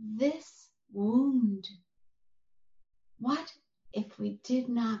penetrate this wound? What if we did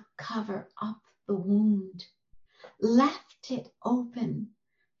not cover up the wound, left it open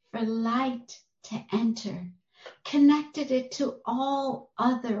for light to enter, connected it to all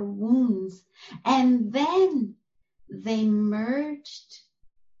other wounds, and then they merged?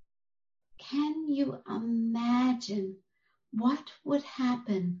 Can you imagine what would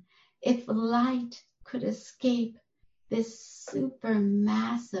happen if light could escape this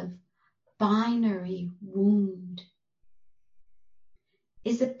supermassive binary wound?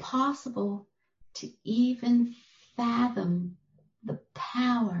 Is it possible to even fathom the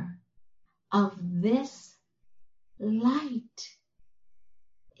power of this light?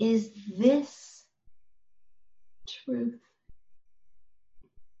 Is this truth?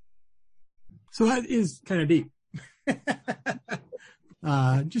 So that is kind of deep.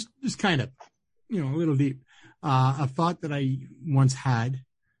 Just kind of, a little deep. A thought that I once had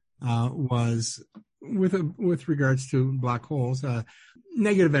was with regards to black holes,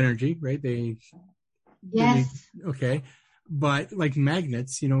 negative energy, right? Yes. Okay. But like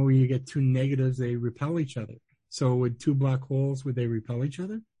magnets, when you get two negatives, they repel each other. So would two black holes, would they repel each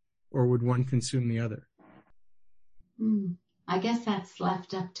other? Or would one consume the other? I guess that's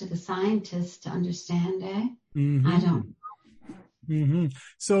left up to the scientists to understand, eh? Mm-hmm. I don't. Mm-hmm.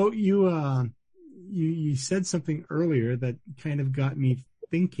 So you said something earlier that kind of got me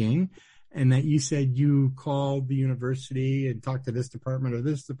thinking, and that you said you called the university and talked to this department or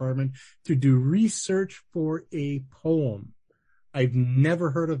this department to do research for a poem. I've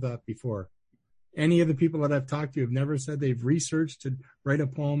never heard of that before. Any of the people that I've talked to have never said they've researched to write a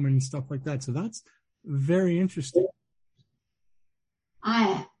poem and stuff like that. So that's very interesting.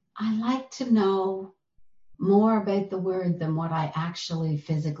 I like to know more about the word than what I actually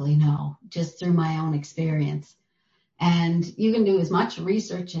physically know, just through my own experience. And you can do as much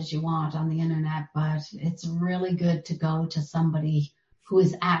research as you want on the internet, but it's really good to go to somebody who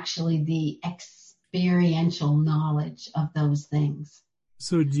is actually the experiential knowledge of those things.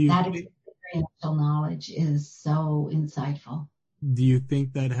 So that experiential knowledge is so insightful. Do you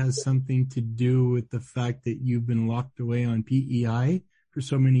think that has something to do with the fact that you've been locked away on PEI for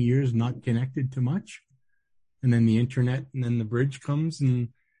so many years, not connected to much? And then the internet and then the bridge comes and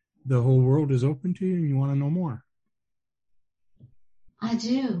the whole world is open to you and you want to know more? I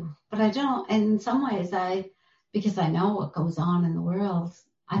do, but I don't. And in some ways, because I know what goes on in the world,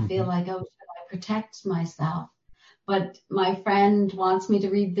 I feel like, should I protect myself? But my friend wants me to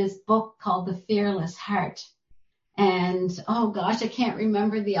read this book called The Fearless Heart. And, oh gosh, I can't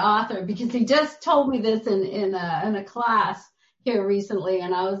remember the author because he just told me this in a class here recently.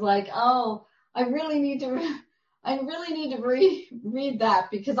 And I was like, I really need to read that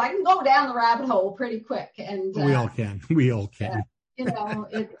because I can go down the rabbit hole pretty quick. And we all can.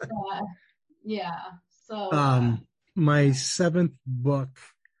 It's, yeah. So, my seventh book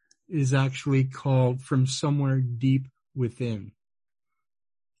is actually called From Somewhere Deep Within.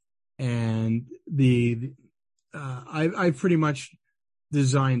 And I pretty much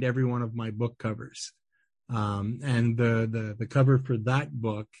designed every one of my book covers. And the cover for that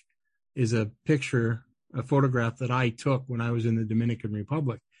book is a photograph that I took when I was in the Dominican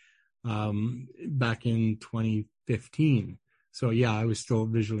Republic, back in 2015. So yeah, I was still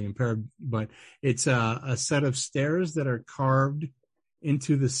visually impaired, but it's a set of stairs that are carved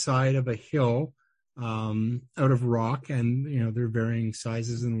into the side of a hill, out of rock, and they're varying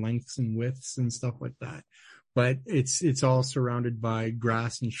sizes and lengths and widths and stuff like that. But it's all surrounded by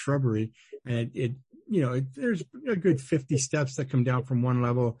grass and shrubbery, and there's a good 50 steps that come down from one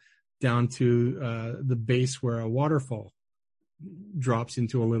level down to the base where a waterfall drops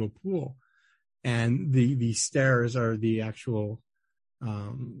into a little pool. And the stairs are the actual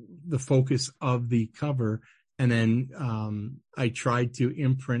the focus of the cover. And then I tried to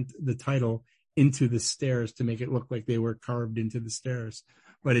imprint the title into the stairs to make it look like they were carved into the stairs.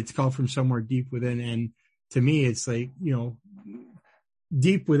 But it's called From Somewhere Deep Within. And to me, it's like,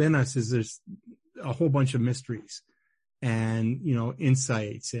 deep within us is there's a whole bunch of mysteries and,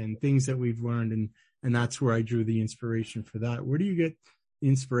 insights and things that we've learned. And that's where I drew the inspiration for that. Where do you get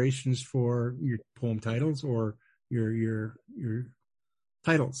inspirations for your poem titles or your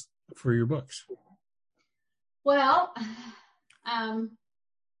titles for your books? Well,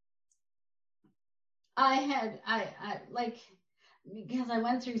 because I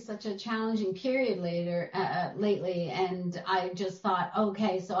went through such a challenging period lately, and I just thought,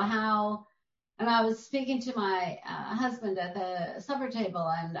 okay, so how, and I was speaking to my husband at the supper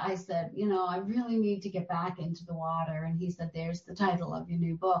table, and I said, I really need to get back into the water. And he said, there's the title of your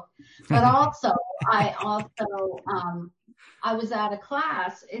new book. But also, I was at a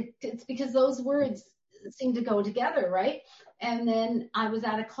class. It's because those words seem to go together, right? And then I was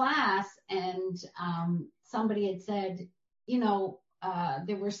at a class, and somebody had said,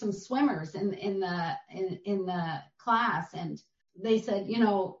 there were some swimmers in the class, and they said,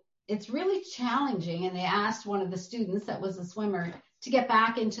 it's really challenging. And they asked one of the students that was a swimmer to get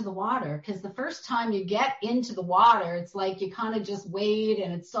back into the water, because the first time you get into the water, it's like you kind of just wade,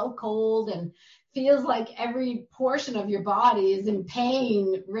 and it's so cold and feels like every portion of your body is in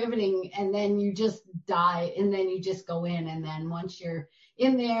pain, riveting, and then you just die, and then you just go in. And then once you're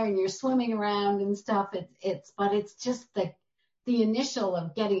in there and you're swimming around and stuff, it's just the initial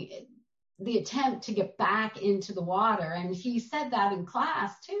of getting the attempt to get back into the water. And he said that in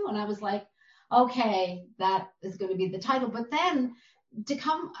class too. And I was like, okay, that is going to be the title. But then to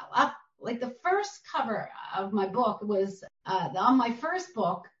come up, like the first cover of my book was, on my first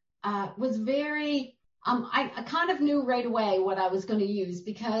book, was very, I kind of knew right away what I was going to use,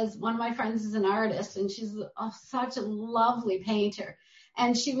 because one of my friends is an artist, and she's such a lovely painter.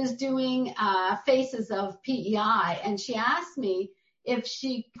 And she was doing faces of PEI, and she asked me if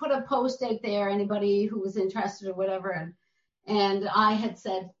she put a post out there, anybody who was interested or whatever. And I had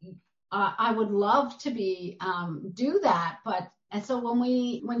said, I would love to do that. And so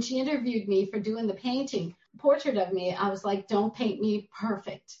when she interviewed me for doing the portrait of me, I was like, don't paint me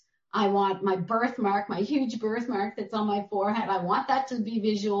perfect. I want my birthmark, my huge birthmark that's on my forehead. I want that to be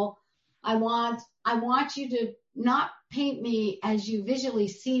visual. I want you to not paint me as you visually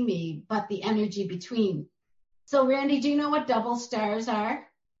see me, but the energy between. So, Randy, do you know what double stars are?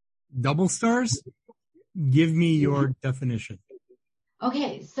 Double stars? Give me your definition.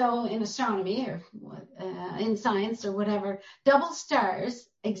 Okay, so in astronomy or in science or whatever, double stars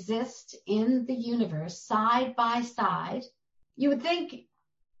exist in the universe side by side. You would think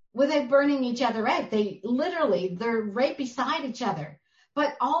without burning each other out. They're right beside each other.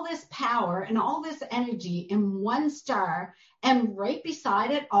 But all this power and all this energy in one star, and right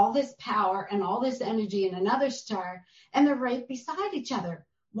beside it, all this power and all this energy in another star, and they're right beside each other.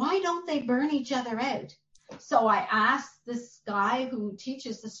 Why don't they burn each other out? So I asked this guy who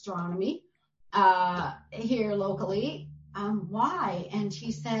teaches astronomy here locally, why? And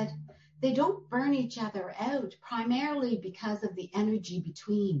he said, they don't burn each other out primarily because of the energy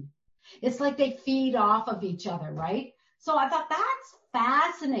between. It's like they feed off of each other, right? So I thought that's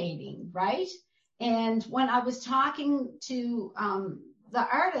fascinating, right? And when I was talking to the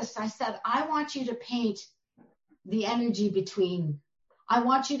artist, I said, I want you to paint the energy between. I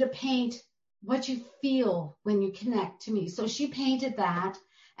want you to paint what you feel when you connect to me. So she painted that.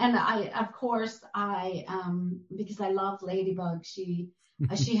 And I, of course, because I love Ladybug, she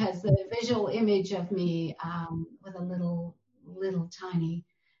has the visual image of me with a little tiny,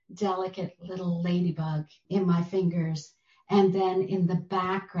 delicate little ladybug in my fingers. And then in the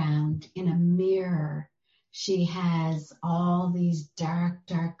background, in a mirror, she has all these dark,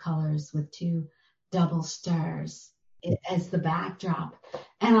 dark colors with two double stars as the backdrop.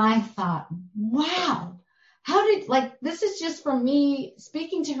 And I thought, wow, this is just from me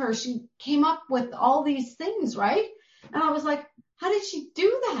speaking to her. She came up with all these things, right? And I was like, how did she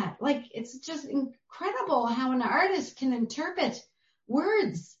do that? Like, it's just incredible how an artist can interpret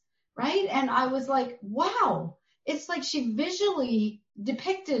words, right? And I was like, wow. it's like she visually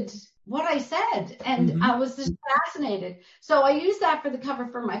depicted what I said, and I was just fascinated. So I used that for the cover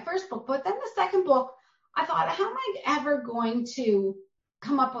for my first book. But then the second book, I thought, how am I ever going to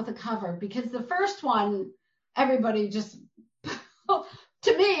come up with a cover? Because the first one, everybody just,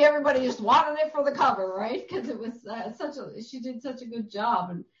 to me, everybody just wanted it for the cover, right? Because it was she did such a good job.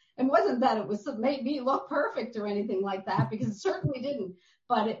 And it wasn't that it was made me look perfect or anything like that, because it certainly didn't.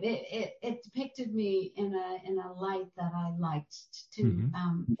 But it depicted me in a light that I liked to.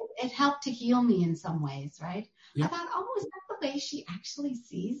 It helped to heal me in some ways, right? Yeah. I thought, oh, is that the way she actually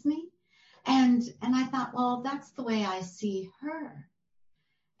sees me? And I thought, well, that's the way I see her.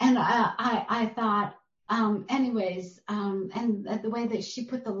 And I thought, anyways, and the way that she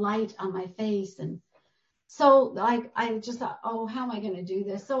put the light on my face, and so like I just thought, oh, how am I going to do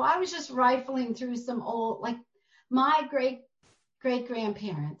this? So I was just rifling through some old, like my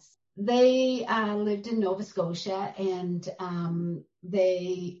great-grandparents, they lived in Nova Scotia, and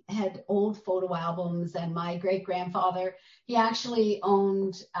they had old photo albums. And my great-grandfather, he actually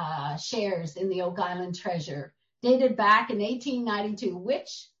owned shares in the Oak Island Treasure, dated back in 1892,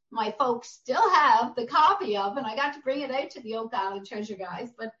 which my folks still have the copy of, and I got to bring it out to the Oak Island Treasure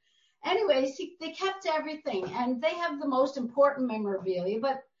guys. But anyways, they kept everything, and they have the most important memorabilia.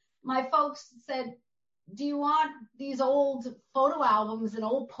 But my folks said, do you want these old photo albums and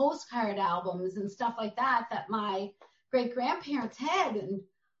old postcard albums and stuff like that my great-grandparents had? And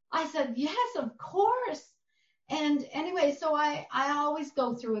I said, yes, of course. And anyway, so I always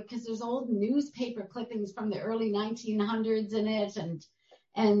go through it, because there's old newspaper clippings from the early 1900s in it,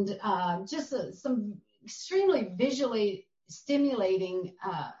 and just some extremely visually stimulating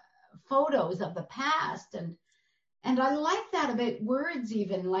photos of the past. And I like that about words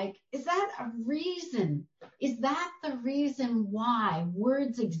even, like, is that a reason? Is that the reason why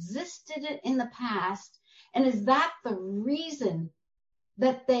words existed in the past? And is that the reason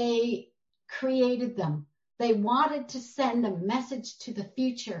that they created them? They wanted to send a message to the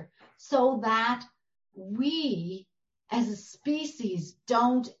future so that we as a species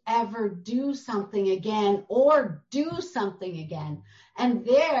don't ever do something again or do something again. And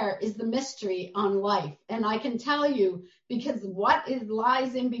there is the mystery on life. And I can tell you, because what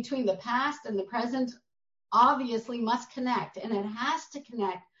lies in between the past and the present obviously must connect. And it has to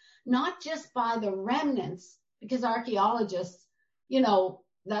connect, not just by the remnants, because archaeologists,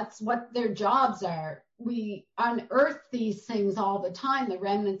 that's what their jobs are. We unearth these things all the time, the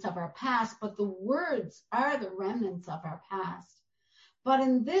remnants of our past, but the words are the remnants of our past. But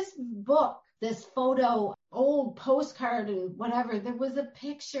in this book, this photo, old postcard and whatever, there was a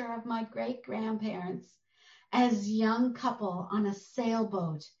picture of my great-grandparents as a young couple on a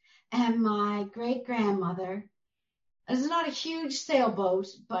sailboat. And my great-grandmother, it's not a huge sailboat,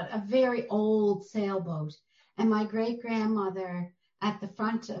 but a very old sailboat. And my great-grandmother at the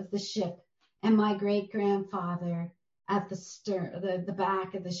front of the ship, and my great-grandfather at the stern, the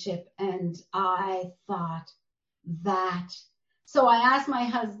back of the ship. And I thought that. So I asked my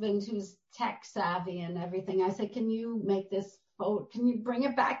husband, who's tech savvy and everything, I said, can you make this photo? Can you bring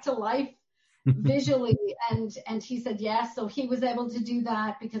it back to life visually? And he said yes. So he was able to do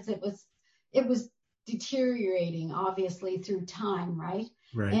that, because it was deteriorating, obviously, through time, right?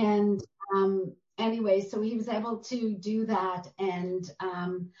 Right. And anyway, so he was able to do that. And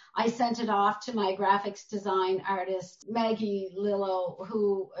I sent it off to my graphics design artist, Maggie Lillo,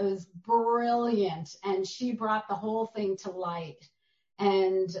 who is brilliant. And she brought the whole thing to light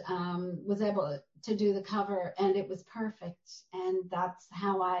and was able to do the cover. And it was perfect. And that's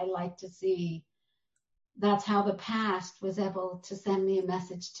how I like to see. That's how the past was able to send me a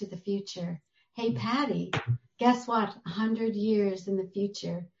message to the future. Hey, Patti, guess what? 100 years in the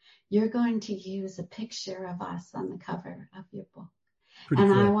future, you're going to use a picture of us on the cover of your book. Pretty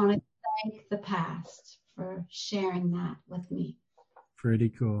cool. I want to thank the past for sharing that with me. Pretty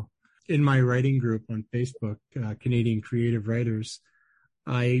cool. In my writing group on Facebook, Canadian Creative Writers,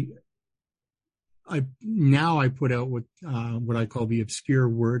 I put out what I call the obscure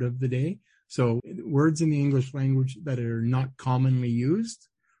word of the day. So words in the English language that are not commonly used,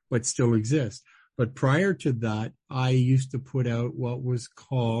 but still exist. But prior to that, I used to put out what was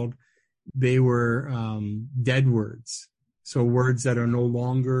called, they were dead words. So words that are no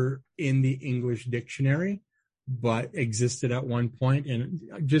longer in the English dictionary, but existed at one point. And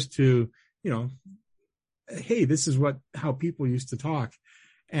just to, hey, this is how people used to talk.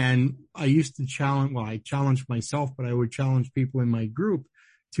 And I used to I challenged myself, but I would challenge people in my group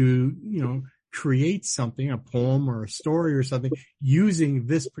to, create something, a poem or a story or something, using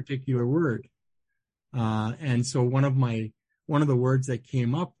this particular word. And so one of the words that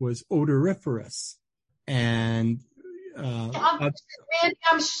came up was odoriferous. And Randy,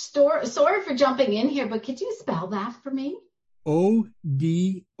 I'm sorry for jumping in here, but could you spell that for me?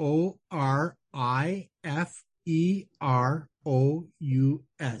 Odoriferous.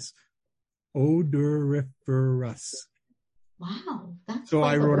 Odoriferous. Wow, that's So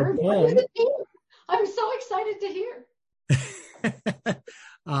quite I the wrote word. a poem. I'm so excited to hear.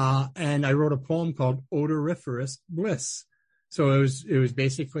 And I wrote a poem called Odoriferous Bliss. So it was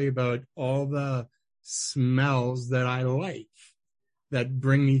basically about all the smells that I like that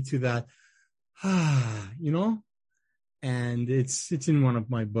bring me to that, and it's in one of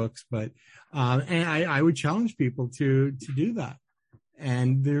my books, but, and I would challenge people to do that.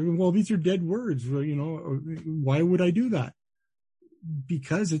 And these are dead words. Well, why would I do that?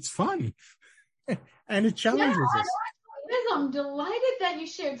 Because it's fun and it challenges us. I'm delighted that you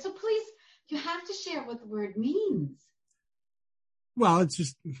shared. So please, you have to share what the word means. Well,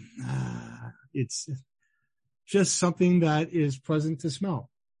 it's just something that is pleasant to smell.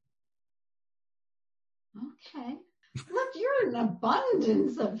 Okay. Look, you're an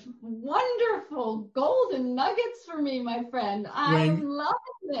abundance of wonderful golden nuggets for me, my friend. I'm loving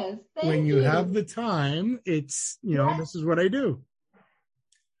this. Thank you. When you have the time, it's, this is what I do.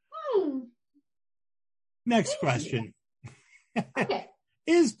 Next question. Okay.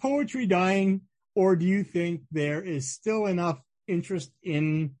 Is poetry dying, or do you think there is still enough interest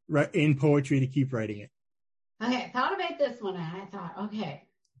in poetry to keep writing it? Okay, I thought about this one, and I thought, okay,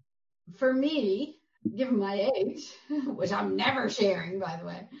 for me, given my age, which I'm never sharing, by the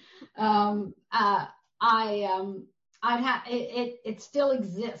way, it still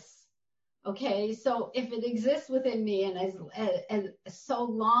exists. Okay, so if it exists within me, and as so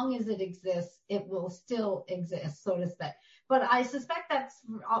long as it exists, it will still exist, so to say. But I suspect that's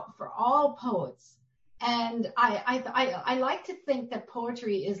for all poets. And I like to think that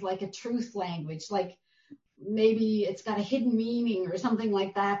poetry is like a truth language, like maybe it's got a hidden meaning or something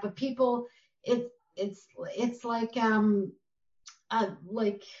like that. But people, it's like I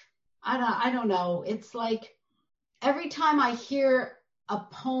don't know. It's like every time I hear a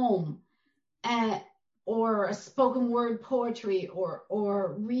poem, or a spoken word poetry,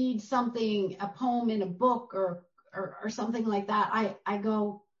 or read a poem in a book, or something like that, I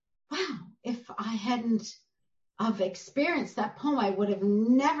go, wow, if I hadn't have experienced that poem, I would have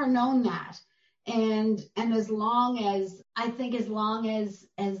never known that. And as long as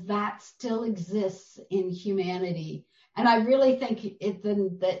that still exists in humanity, and I really think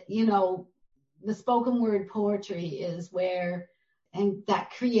that the spoken word poetry is where, and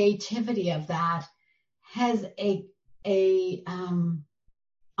that creativity of that has a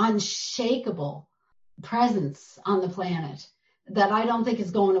unshakable presence on the planet that I don't think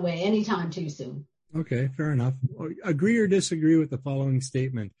is going away anytime too soon. Okay, fair enough. Agree or disagree with the following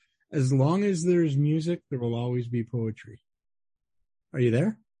statement? As long as there's music, there will always be poetry. Are you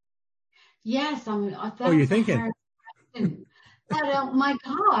there? Yes, you're thinking. But oh my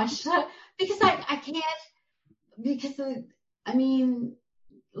gosh, because I can't, because I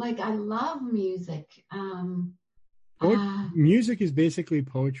love music. Music is basically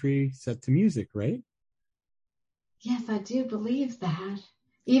poetry set to music, right? Yes, I do believe that.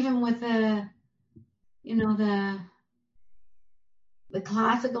 Even with the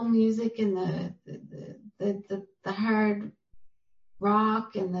classical music and the hard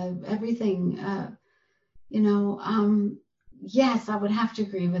rock and the everything, yes, I would have to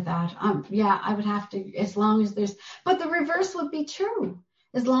agree with that. I would have to, as long as but the reverse would be true.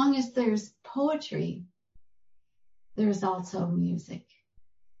 As long as there's poetry, there's also music.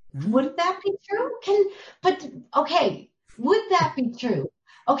 Mm-hmm. Would that be true? Would that be true?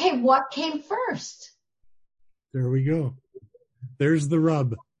 Okay, what came first? There we go. There's the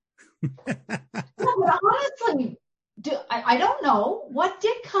rub. Honestly, I don't know. What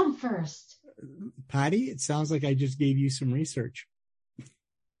did come first? Patti, it sounds like I just gave you some research.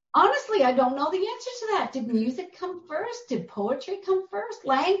 Honestly, I don't know the answer to that. Did music come first? Did poetry come first?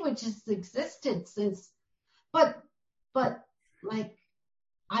 Language has existed since, but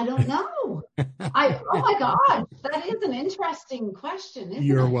I don't know. Oh my God, that is an interesting question, isn't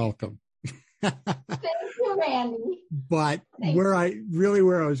You're it? welcome. Thank you, Randy. But where I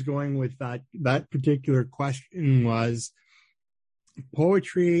was going with that particular question was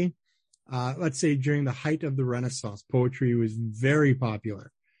poetry. Let's say during the height of the Renaissance, poetry was very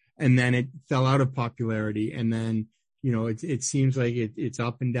popular, and then it fell out of popularity. And then, it seems like it's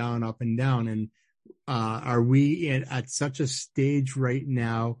up and down. And are we at such a stage right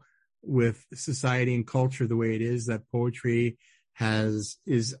now with society and culture the way it is that poetry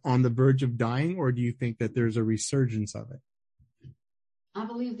is on the verge of dying, or do you think that there's a resurgence of it? I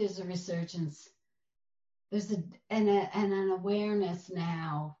believe there's a resurgence. an awareness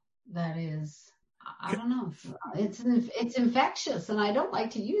now that is, I don't know, it's infectious, and I don't like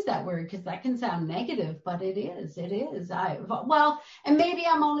to use that word because that can sound negative, but it is. And maybe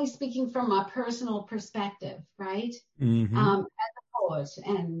I'm only speaking from my personal perspective, right? Mm-hmm. As a poet,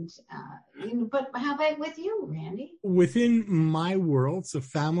 and but how about with you, Randy? Within my world, so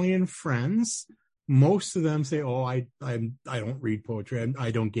family and friends, most of them say, "Oh, I don't read poetry. I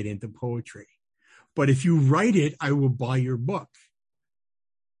don't get into poetry." But if you write it, I will buy your book.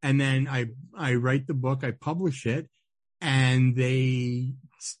 And then I write the book, I publish it, and hey,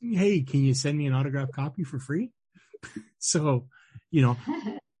 can you send me an autographed copy for free? So,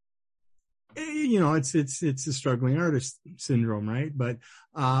 it's a struggling artist syndrome, right? But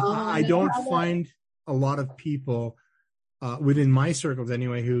I don't find a lot of people within my circles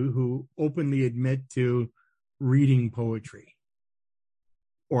anyway who openly admit to reading poetry,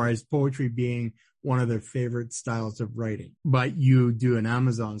 or as poetry being one of their favorite styles of writing. But you do an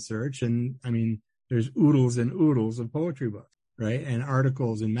Amazon search, and I mean, there's oodles and oodles of poetry books, right? And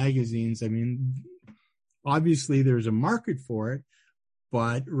articles and magazines. I mean, obviously there's a market for it,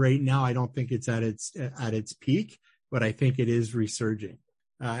 but right now I don't think it's at its peak, but I think it is resurging.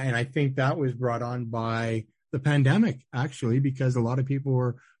 And I think that was brought on by the pandemic, actually, because a lot of people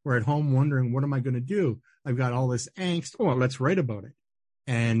were at home wondering, what am I going to do? I've got all this angst. Oh, let's write about it.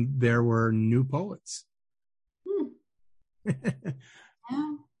 And there were new poets. Yeah.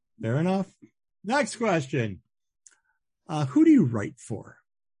 Fair enough. Next question. Who do you write for?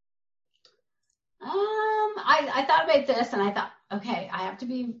 I thought about this, and I thought, okay, I have to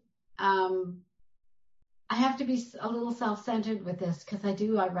be a little self-centered with this, because I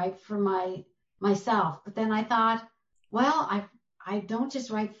write for myself. But then I thought, well, I don't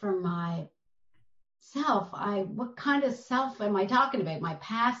just write for myself. What kind of self am I talking about? My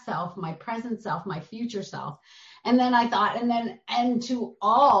past self, my present self, my future self. And then I thought, and to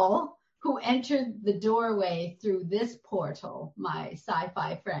all who entered the doorway through this portal, my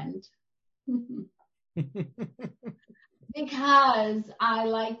sci-fi friend. Because I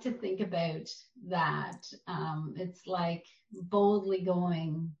like to think about that. It's like boldly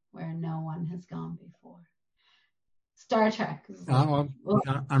going where no one has gone before. Star Trek.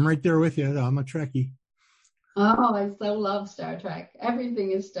 I'm right there with you. I'm a Trekkie. Oh, I so love Star Trek.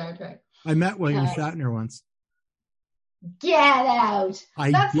 Everything is Star Trek. I met William Shatner once. Get out.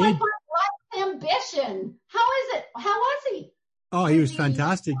 That's did. like my life's ambition. How is it? How was he? Oh, he was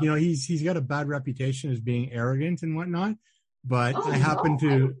fantastic. He's got a bad reputation as being arrogant and whatnot, but I happened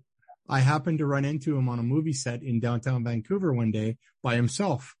to run into him on a movie set in downtown Vancouver one day by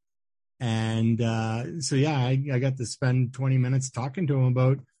himself. And I got to spend 20 minutes talking to him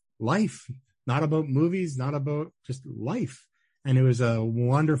about life, not about movies, not about just life. And it was a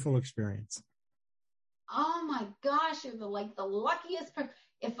wonderful experience. Oh my gosh, you're the luckiest person.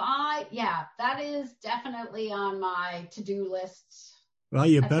 That is definitely on my to-do list. Well,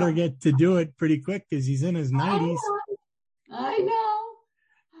 you better get to do it pretty quick because he's in his 90s. I know.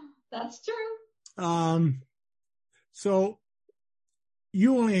 That's true. So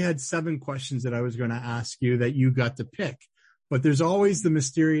you only had 7 questions that I was going to ask you that you got to pick, but there's always the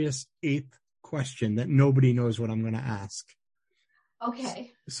mysterious 8th question that nobody knows what I'm going to ask.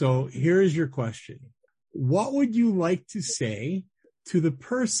 Okay. So here's your question. What would you like to say to the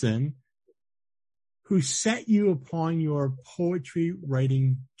person who set you upon your poetry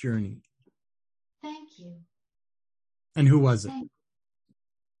writing journey? Thank you. And who was it?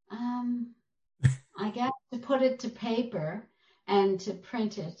 I guess to put it to paper and to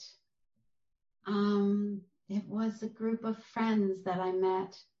print it. It was a group of friends that I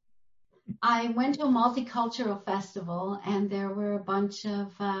met. I went to a multicultural festival, and there were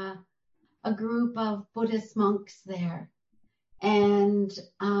a group of Buddhist monks there. And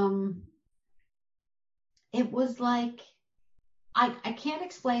it was like, I can't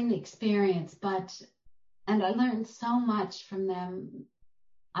explain the experience, and I learned so much from them.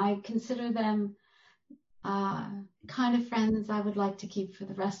 I consider them kind of friends I would like to keep for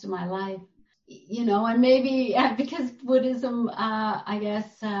the rest of my life. And maybe because Buddhism, I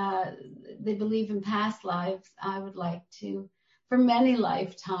guess, they believe in past lives, I would like to, for many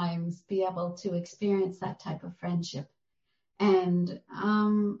lifetimes, be able to experience that type of friendship. And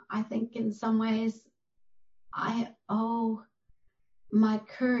I think in some ways I owe my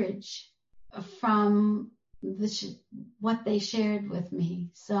courage from what they shared with me.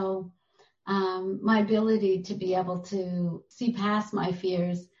 So my ability to be able to see past my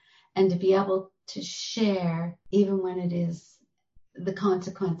fears and to be able to share even when the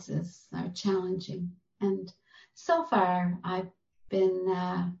consequences are challenging. And so far I've been,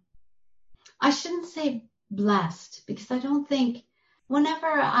 I shouldn't say blessed, because I don't think, whenever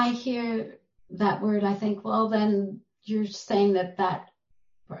I hear that word, I think, well, then you're saying that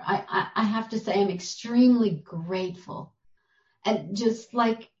I have to say I'm extremely grateful. And just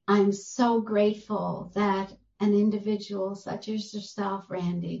like I'm so grateful that an individual such as yourself,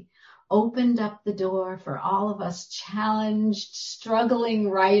 Randy, opened up the door for all of us challenged, struggling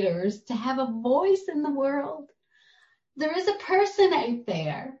writers to have a voice in the world. There is a person out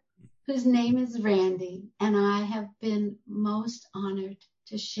there whose name is Randy, and I have been most honored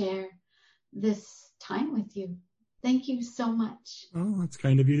to share this time with you. Thank you so much. Oh, that's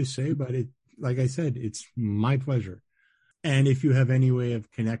kind of you to say, but like I said, it's my pleasure. And if you have any way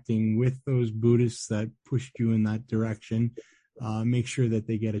of connecting with those Buddhists that pushed you in that direction, make sure that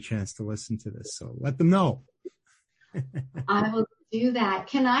they get a chance to listen to this. So let them know. I will do that.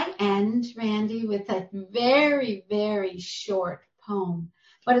 Can I end, Randy, with a very, very short poem?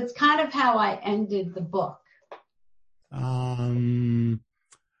 But it's kind of how I ended the book.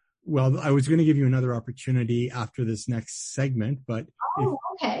 Well, I was going to give you another opportunity after this next segment, but...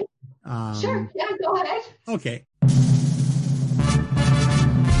 Okay. Sure. Yeah, go ahead. Okay.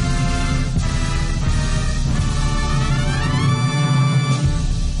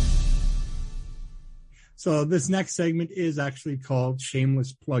 So this next segment is actually called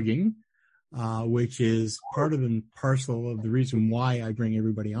Shameless Plugging, which is part of and parcel of the reason why I bring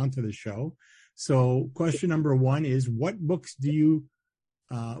everybody onto the show. So question number one is, what books do you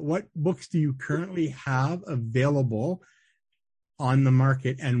currently have available on the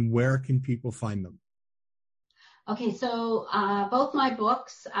market, and where can people find them? Okay, so both my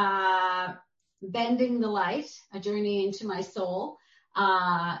books, Bending the Light, A Journey into My Soul,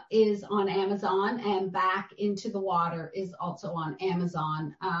 is on Amazon, and Back into the Water is also on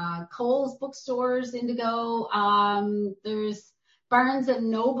Amazon. Kohl's bookstores, Indigo, there's Barnes and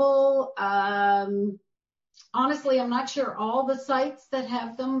Noble. Honestly, I'm not sure all the sites that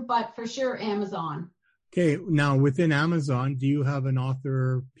have them, but for sure Amazon. Okay, now within Amazon, do you have an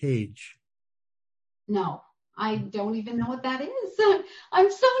author page? No, I don't even know what that is. I'm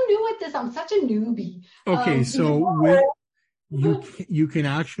so new at this. I'm such a newbie. Okay, you can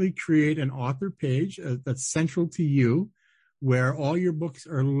actually create an author page that's central to you, where all your books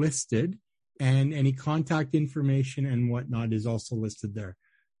are listed, and any contact information and whatnot is also listed there.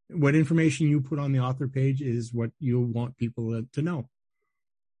 What information you put on the author page is what you want people to know.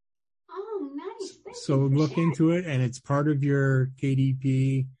 Oh, nice. So look into it, and it's part of your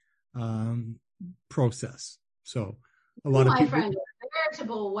KDP process. So a lot of people,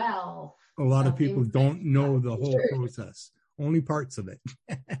 veritable wealth. A lot of people don't know the whole process, only parts of it.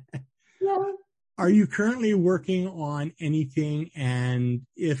 Yeah. Are you currently working on anything? And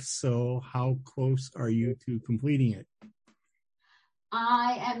if so, how close are you to completing it?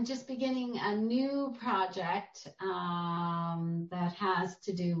 I am just beginning a new project that has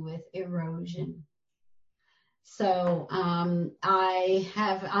to do with erosion. So I'm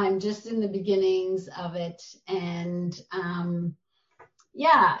just in the beginnings of it, and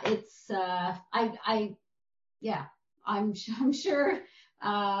it's I'm sure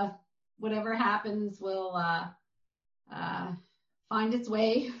whatever happens will find its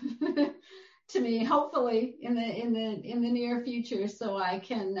way to me, hopefully in the near future, so I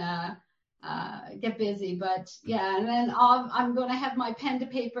can get busy. But yeah, and then I'm going to have my pen to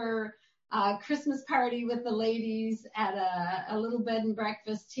paper Christmas party with the ladies at a little bed and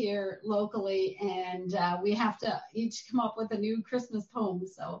breakfast here locally, and we have to each come up with a new Christmas poem.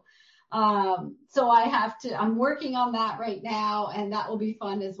 So I'm working on that right now, and that will be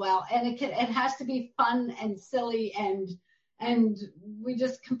fun as well. And it has to be fun and silly, and we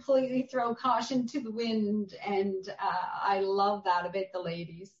just completely throw caution to the wind, and I love that about the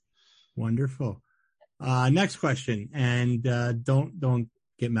ladies. Wonderful. Next question, and don't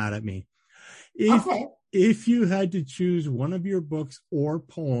get mad at me. If you had to choose one of your books or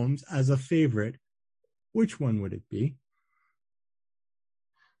poems as a favorite, which one would it be?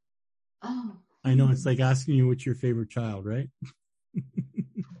 Oh, I know it's like asking you what's your favorite child, right?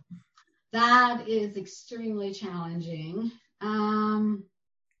 That is extremely challenging. I'd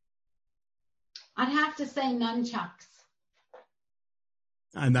have to say Nunchucks.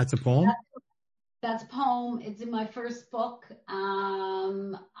 And that's a poem? That's a poem. It's in my first book.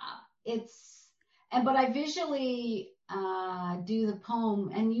 But I visually do the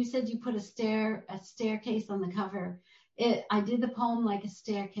poem, and you said you put a staircase on the cover. I did the poem like a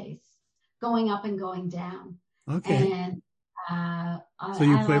staircase, going up and going down. Okay. And so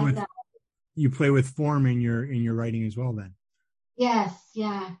you play with form in your writing as well, then. Yes,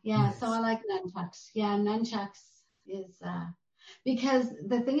 yeah. Nice. So I like nunchucks. Yeah, nunchucks is because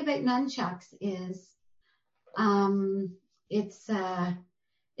the thing about nunchucks is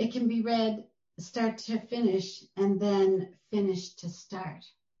It can be read start to finish and then finish to start.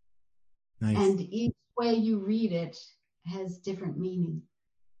 Nice. And each way you read it has different meaning.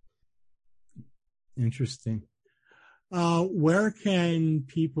 Interesting. Where can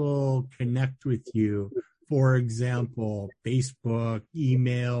people connect with you? For example, Facebook,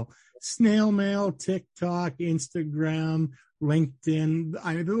 email, snail mail, TikTok, Instagram, LinkedIn.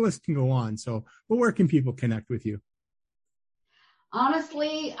 The list can go on. But where can people connect with you?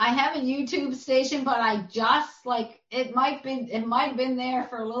 Honestly, I have a YouTube station, but I just it might have been there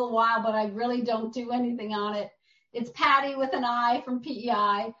for a little while, but I really don't do anything on it. It's Patti with an I from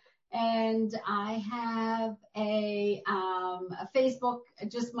PEI. And I have a Facebook,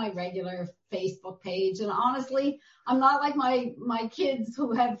 just my regular Facebook page. And honestly, I'm not like my kids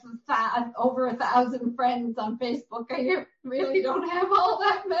who have over 1,000 friends on Facebook. I really don't have all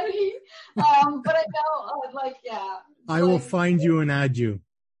that many. But I know, yeah. I will find you and add you.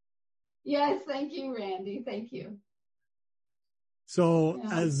 Yes, thank you, Randy. Thank you. So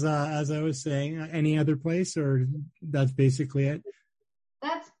as I was saying, any other place, or that's basically it?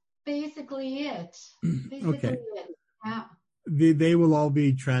 That's basically it. Okay. Yeah. They will all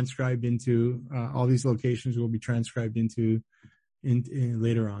be transcribed into all these locations will be transcribed into in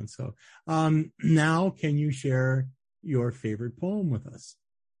later on. So now can you share your favorite poem with us?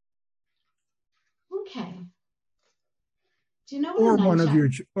 Okay. Do you know what one of your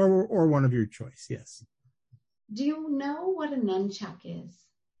or one of your choice? Yes. Do you know what a nunchuck is?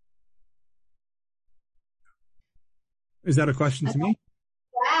 Is that a question to me?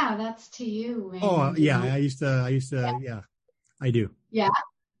 Yeah, that's to you, Randy. Oh, yeah. I used to, yeah, I do. Yeah.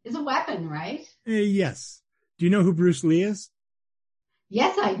 It's a weapon, right? Yes. Do you know who Bruce Lee is?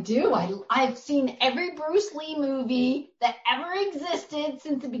 Yes, I do. I've seen every Bruce Lee movie that ever existed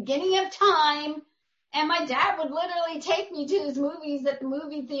since the beginning of time. And my dad would literally take me to his movies at the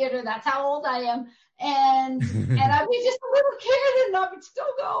movie theater. That's how old I am. And I'd be just a little kid and I would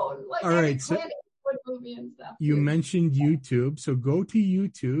still go. All right. So movie and stuff. You mentioned YouTube. So go to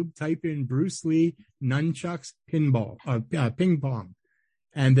YouTube, type in Bruce Lee nunchucks ping pong.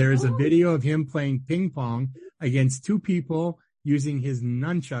 And there is a video of him playing ping pong against two people using his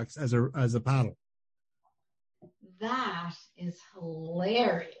nunchucks as a paddle. That is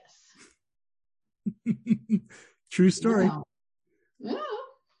hilarious. True story. Yeah.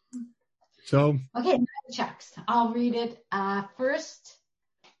 So okay, nunchucks. I'll read it first,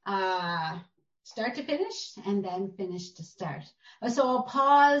 start to finish, and then finish to start. So I'll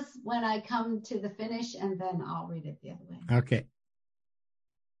pause when I come to the finish, and then I'll read it the other way. Okay.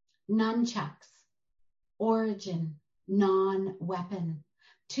 Nunchucks. Origin, non-weapon.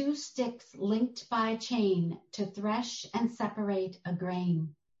 2 sticks linked by chain to thresh and separate a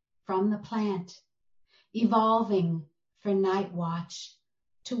grain from the plant. Evolving for night watch,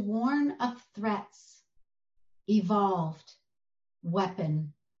 to warn of threats. Evolved,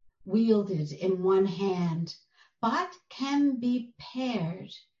 weapon, wielded in one hand, but can be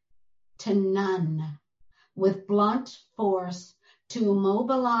paired to none, with blunt force to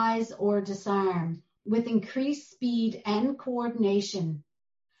immobilize or disarm, with increased speed and coordination.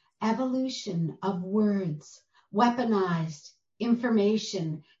 Evolution of words, weaponized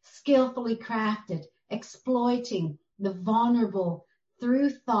information, skillfully crafted, exploiting the vulnerable through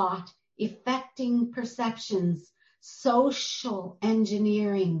thought, effecting perceptions, social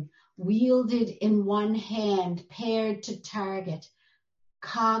engineering, wielded in one hand, paired to target,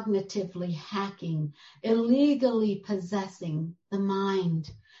 cognitively hacking, illegally possessing the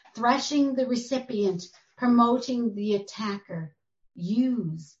mind, threshing the recipient, promoting the attacker,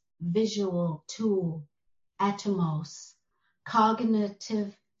 use visual tool, atomos,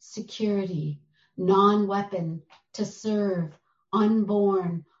 cognitive security, non-weapon, to serve,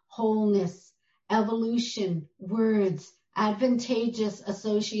 unborn, wholeness, evolution, words, advantageous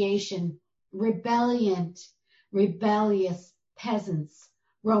association, rebellious, peasants,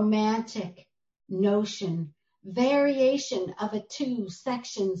 romantic, notion, variation of a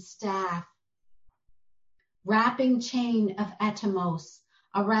 2-section staff, wrapping chain of atomos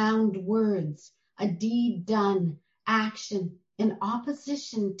around words, a deed done, action in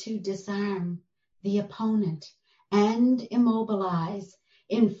opposition to disarm the opponent and immobilize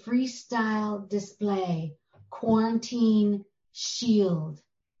in freestyle display, quarantine, shield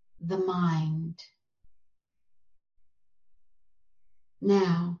the mind.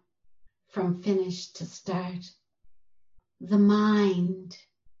 Now, from finish to start, the mind,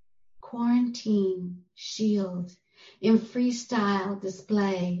 quarantine, shield, in freestyle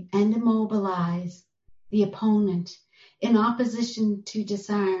display and immobilize the opponent in opposition to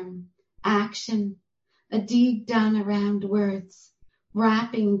disarm, action, a deed done around words,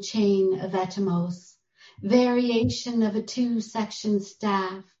 wrapping chain of etymos, variation of a two-section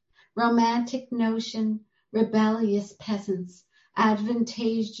staff, romantic notion, rebellious peasants,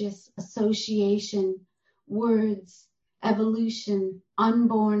 advantageous association, words, evolution,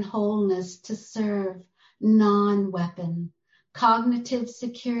 unborn wholeness to serve, non-weapon, cognitive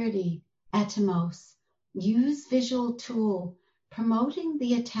security, etymos, use visual tool, promoting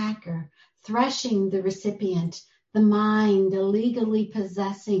the attacker, threshing the recipient, the mind illegally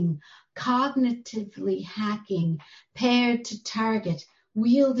possessing, cognitively hacking, paired to target,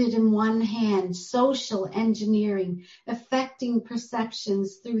 wielded in one hand, social engineering, affecting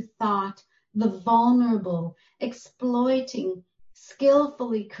perceptions through thought, the vulnerable, exploiting,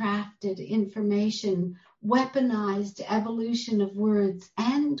 skillfully crafted information, weaponized evolution of words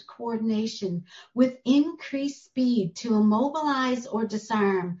and coordination with increased speed to immobilize or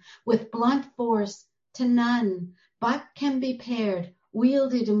disarm, with blunt force to none, but can be paired,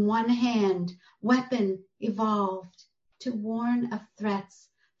 wielded in one hand, weapon evolved to warn of threats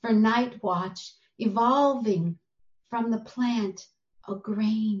for night watch, evolving from the plant a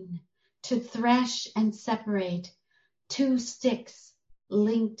grain to thresh and separate, two sticks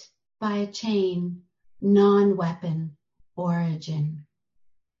linked by a chain, non-weapon origin.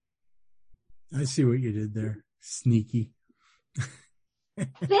 I see what you did there. Sneaky.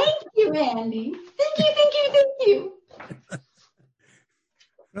 Thank you, Randy. Thank you.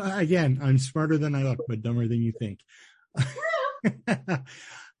 Again, I'm smarter than I look, but dumber than you think.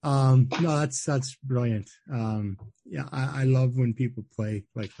 No, that's brilliant. Yeah, I love when people play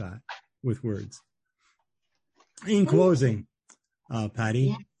like that with words. In closing, Patti,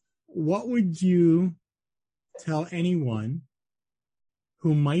 yeah, what would you tell anyone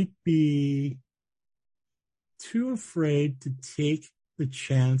who might be too afraid to take the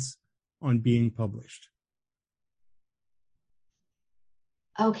chance on being published?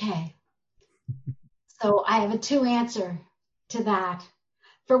 Okay. So I have a 2 answer to that.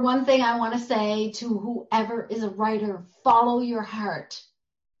 For one thing, I want to say to whoever is a writer, follow your heart.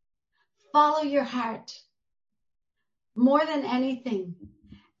 Follow your heart more than anything.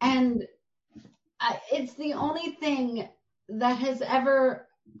 And it's the only thing that has ever,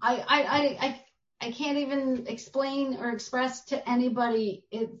 I can't even explain or express to anybody.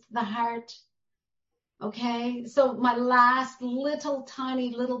 It's the heart. Okay. So my last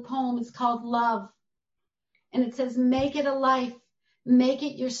tiny little poem is called Love. And it says, make it a life, make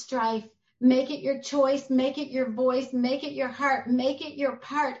it your strife, make it your choice, make it your voice, make it your heart, make it your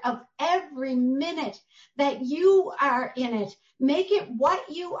part of every minute that you are in it. Make it what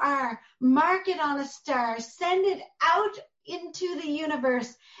you are, mark it on a star, send it out into the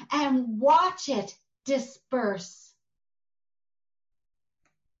universe and watch it disperse.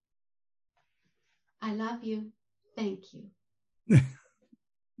 I love you. Thank you.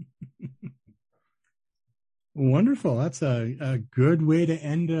 Wonderful. That's a good way to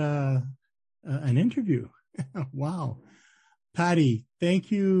end an interview. Wow. Patti,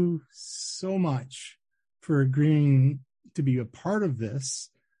 thank you so much for agreeing to be a part of this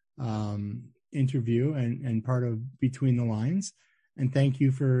interview and part of Between the Lines. And thank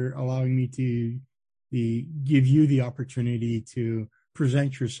you for allowing me to give you the opportunity to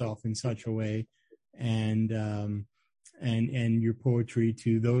present yourself in such a way and your poetry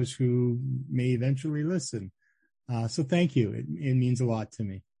to those who may eventually listen. So thank you. It means a lot to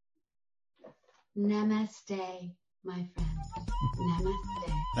me. Namaste, my friend.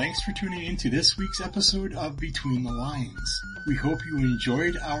 Namaste. Thanks for tuning in to this week's episode of Between the Lines. We hope you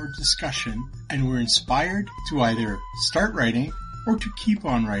enjoyed our discussion and were inspired to either start writing or to keep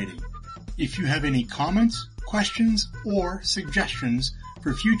on writing. If you have any comments, questions, or suggestions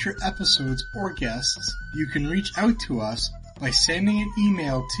for future episodes or guests, you can reach out to us by sending an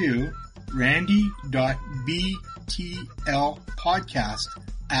email to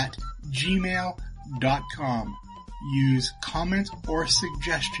randy.btlpodcast@gmail.com. Use comment or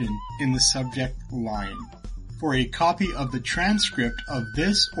suggestion in the subject line. For a copy of the transcript of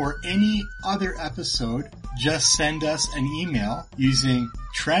this or any other episode, just send us an email using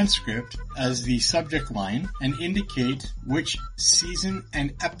transcript as the subject line and indicate which season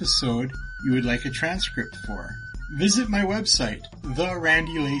and episode you would like a transcript for. Visit my website,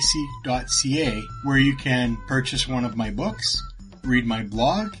 therandylacey.ca, where you can purchase one of my books, read my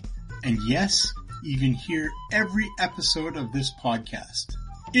blog, and yes, even hear every episode of this podcast.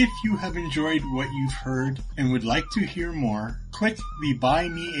 If you have enjoyed what you've heard and would like to hear more, click the Buy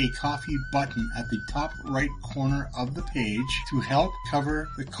Me a Coffee button at the top right corner of the page to help cover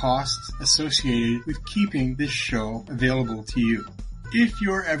the costs associated with keeping this show available to you. If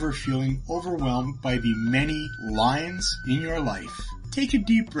you're ever feeling overwhelmed by the many lines in your life, take a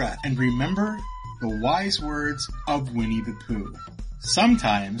deep breath and remember the wise words of Winnie the Pooh.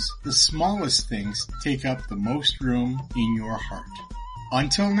 Sometimes the smallest things take up the most room in your heart.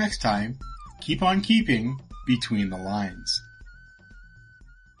 Until next time, keep on keeping between the lines.